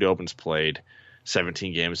 Khudobin's played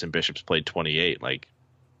 17 games and Bishop's played 28. Like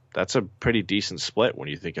that's a pretty decent split when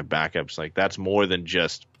you think of backups. Like that's more than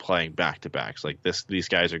just playing back-to-backs. Like these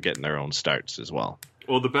guys are getting their own starts as well.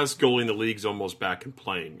 Well, the best goalie in the league is almost back and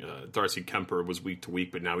playing. Darcy Kemper was week to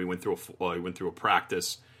week, but now he went through a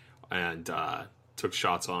practice and took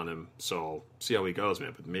shots on him. So see how he goes,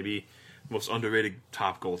 man. But maybe the most underrated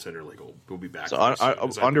top goaltender league will be back. So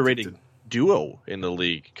underrated duo in the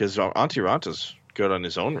league because Antti Ranta's good on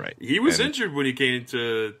his own right. He was injured when he came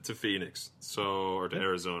to Phoenix, or to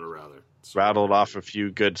Arizona rather. So, rattled off a few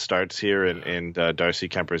good starts here in Darcy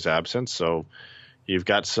Kemper's absence. So you've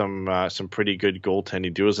got some pretty good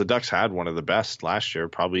goaltending duos. The Ducks had one of the best last year,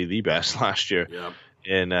 probably the best last year. Yeah.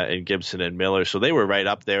 In Gibson and Miller, so they were right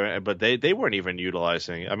up there, but they weren't even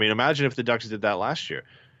utilizing. I mean, imagine if the Ducks did that last year.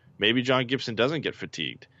 Maybe John Gibson doesn't get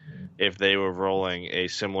fatigued if they were rolling a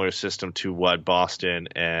similar system to what Boston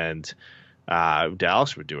and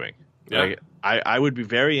Dallas were doing. Yeah. Like, I would be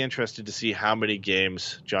very interested to see how many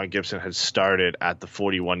games John Gibson had started at the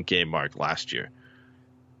 41 game mark last year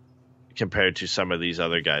compared to some of these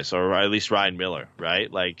other guys, or at least Ryan Miller,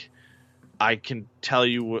 right? Like, I can tell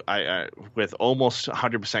you I with almost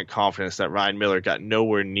 100% confidence that Ryan Miller got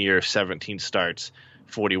nowhere near 17 starts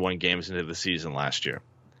 41 games into the season last year.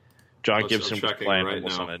 John Gibson was playing right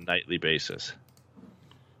almost now. on a nightly basis.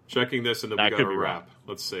 Checking this, and then I we got could a be wrap. wrong.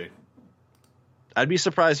 Let's see. I'd be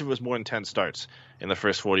surprised if it was more than 10 starts in the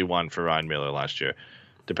first 41 for Ryan Miller last year,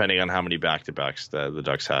 depending on how many back-to-backs the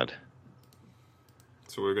Ducks had.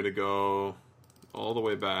 So we're going to go all the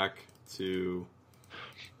way back to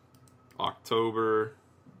October.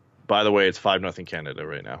 By the way, it's 5-0 Canada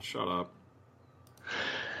right now. Shut up.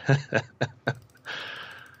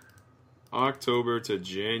 October to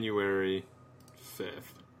January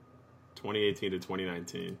 5th, 2018 to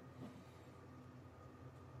 2019.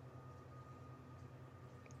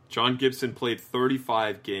 John Gibson played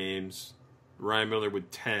 35 games. Ryan Miller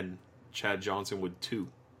with 10. Chad Johnson with 2.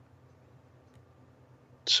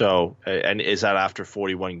 So, and is that after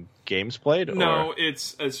 41 games played? No, or?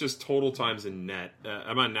 it's just total times in net.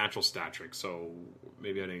 I'm on natural stat trick, so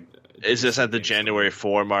maybe I didn't. Is this at the January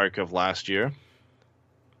 4 mark of last year?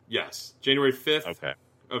 Yes, January 5th Okay.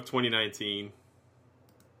 of 2019.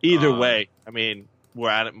 Either way, I mean, we're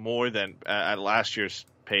at it more than at last year's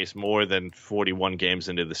pace, more than 41 games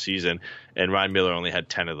into the season, and Ryan Miller only had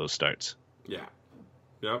 10 of those starts. Yeah.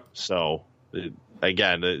 Yep. So,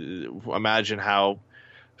 again, imagine how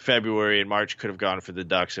February and March could have gone for the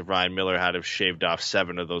Ducks if Ryan Miller had have shaved off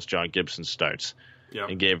 7 of those John Gibson starts. Yep.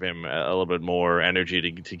 And gave him a little bit more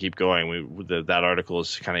energy to keep going. That article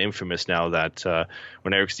is kind of infamous now that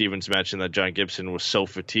when Eric Stevens mentioned that John Gibson was so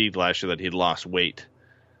fatigued last year that he'd lost weight.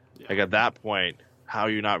 Yeah. Like at that point, how are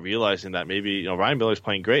you not realizing that maybe Ryan Miller's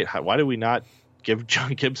playing great? Why do we not give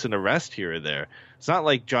John Gibson a rest here or there? It's not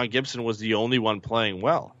like John Gibson was the only one playing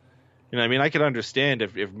well. You know, I mean, I could understand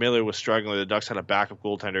if Miller was struggling, the Ducks had a backup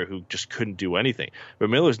goaltender who just couldn't do anything. But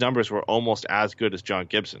Miller's numbers were almost as good as John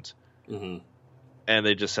Gibson's. Mm-hmm. And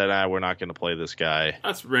they just said, we're not going to play this guy.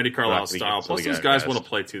 That's Randy Carlisle's style. Plus, these guys want to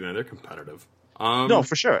play too, man. They're competitive. No,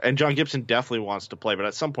 for sure. And John Gibson definitely wants to play. But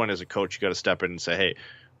at some point as a coach, you got to step in and say, hey,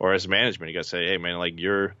 or as management, you got to say, hey, man, like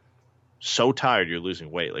you're so tired, you're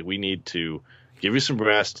losing weight. Like we need to give you some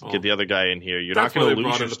rest, get the other guy in here. You're not going to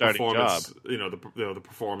lose your starting job. The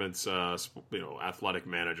performance, athletic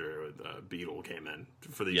manager, Beadle came in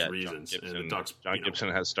for these reasons. Gibson, and the Ducks, John Gibson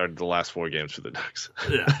has started the last 4 games for the Ducks.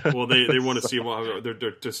 Yeah, well, they want to see him. They're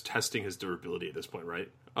just testing his durability at this point, right?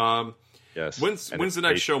 Yes. When's the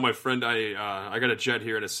next show, my friend? I got a jet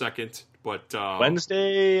here in a second, but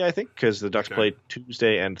Wednesday, I think, because the Ducks play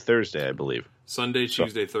Tuesday and Thursday, I believe. Sunday,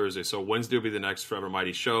 Tuesday, Thursday. So Wednesday will be the next Forever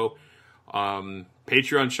Mighty show.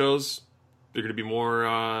 Patreon shows, they're going to be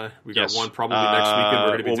more. We got one probably next weekend. We're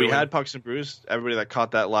going to be doing. We had Pucks and Brews. Everybody that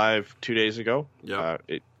caught that live 2 days ago. Yeah,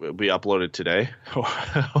 it will be uploaded today.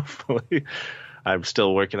 Hopefully, I'm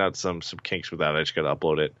still working out some kinks with that. I just got to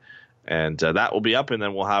upload it, and that will be up. And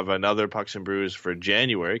then we'll have another Pucks and Brews for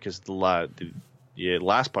January because the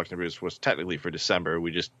last Pucks and Brews was technically for December.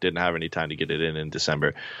 We just didn't have any time to get it in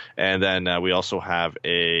December, and then we also have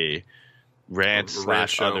a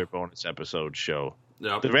rant/other bonus episode show.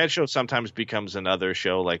 Yep. The rant show sometimes becomes another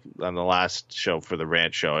show. Like on the last show for the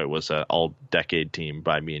rant show, it was an all-decade team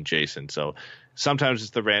by me and Jason. So sometimes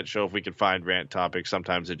it's the rant show if we can find rant topics.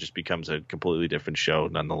 Sometimes it just becomes a completely different show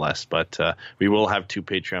nonetheless. But we will have 2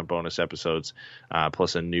 Patreon bonus episodes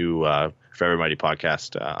plus a new Forever Mighty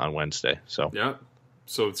podcast on Wednesday. So yeah.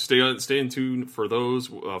 So stay in tune for those.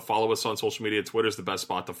 Follow us on social media. Twitter's the best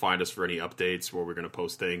spot to find us for any updates where we're going to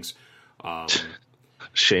post things.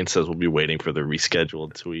 Shane says we'll be waiting for the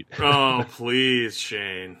rescheduled tweet. Oh, please,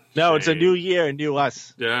 Shane. No, it's a new year, new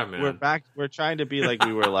us. Yeah, man. We're back. We're trying to be like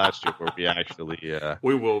we were last year, where we actually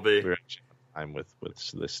we will be. We're actually on time with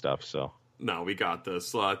this stuff. So no, we got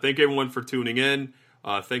this. Thank everyone for tuning in.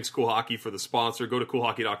 Thanks Cool Hockey for the sponsor. Go to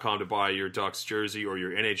coolhockey.com to buy your Ducks jersey or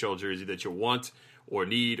your NHL jersey that you want or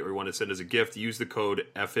need or you want to send as a gift. Use the code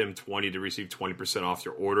FM20 to receive 20% off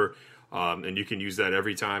your order. And you can use that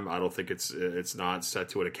every time. I don't think it's not set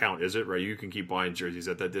to an account, is it? Right? You can keep buying jerseys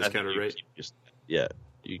at that discounted rate.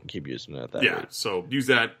 You can keep using it at that rate. Yeah, so use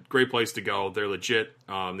that. Great place to go. They're legit.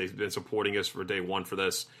 They've been supporting us for day one for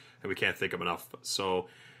this, and we can't thank them enough. So,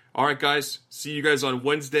 all right, guys. See you guys on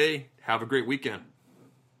Wednesday. Have a great weekend.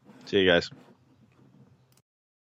 See you guys.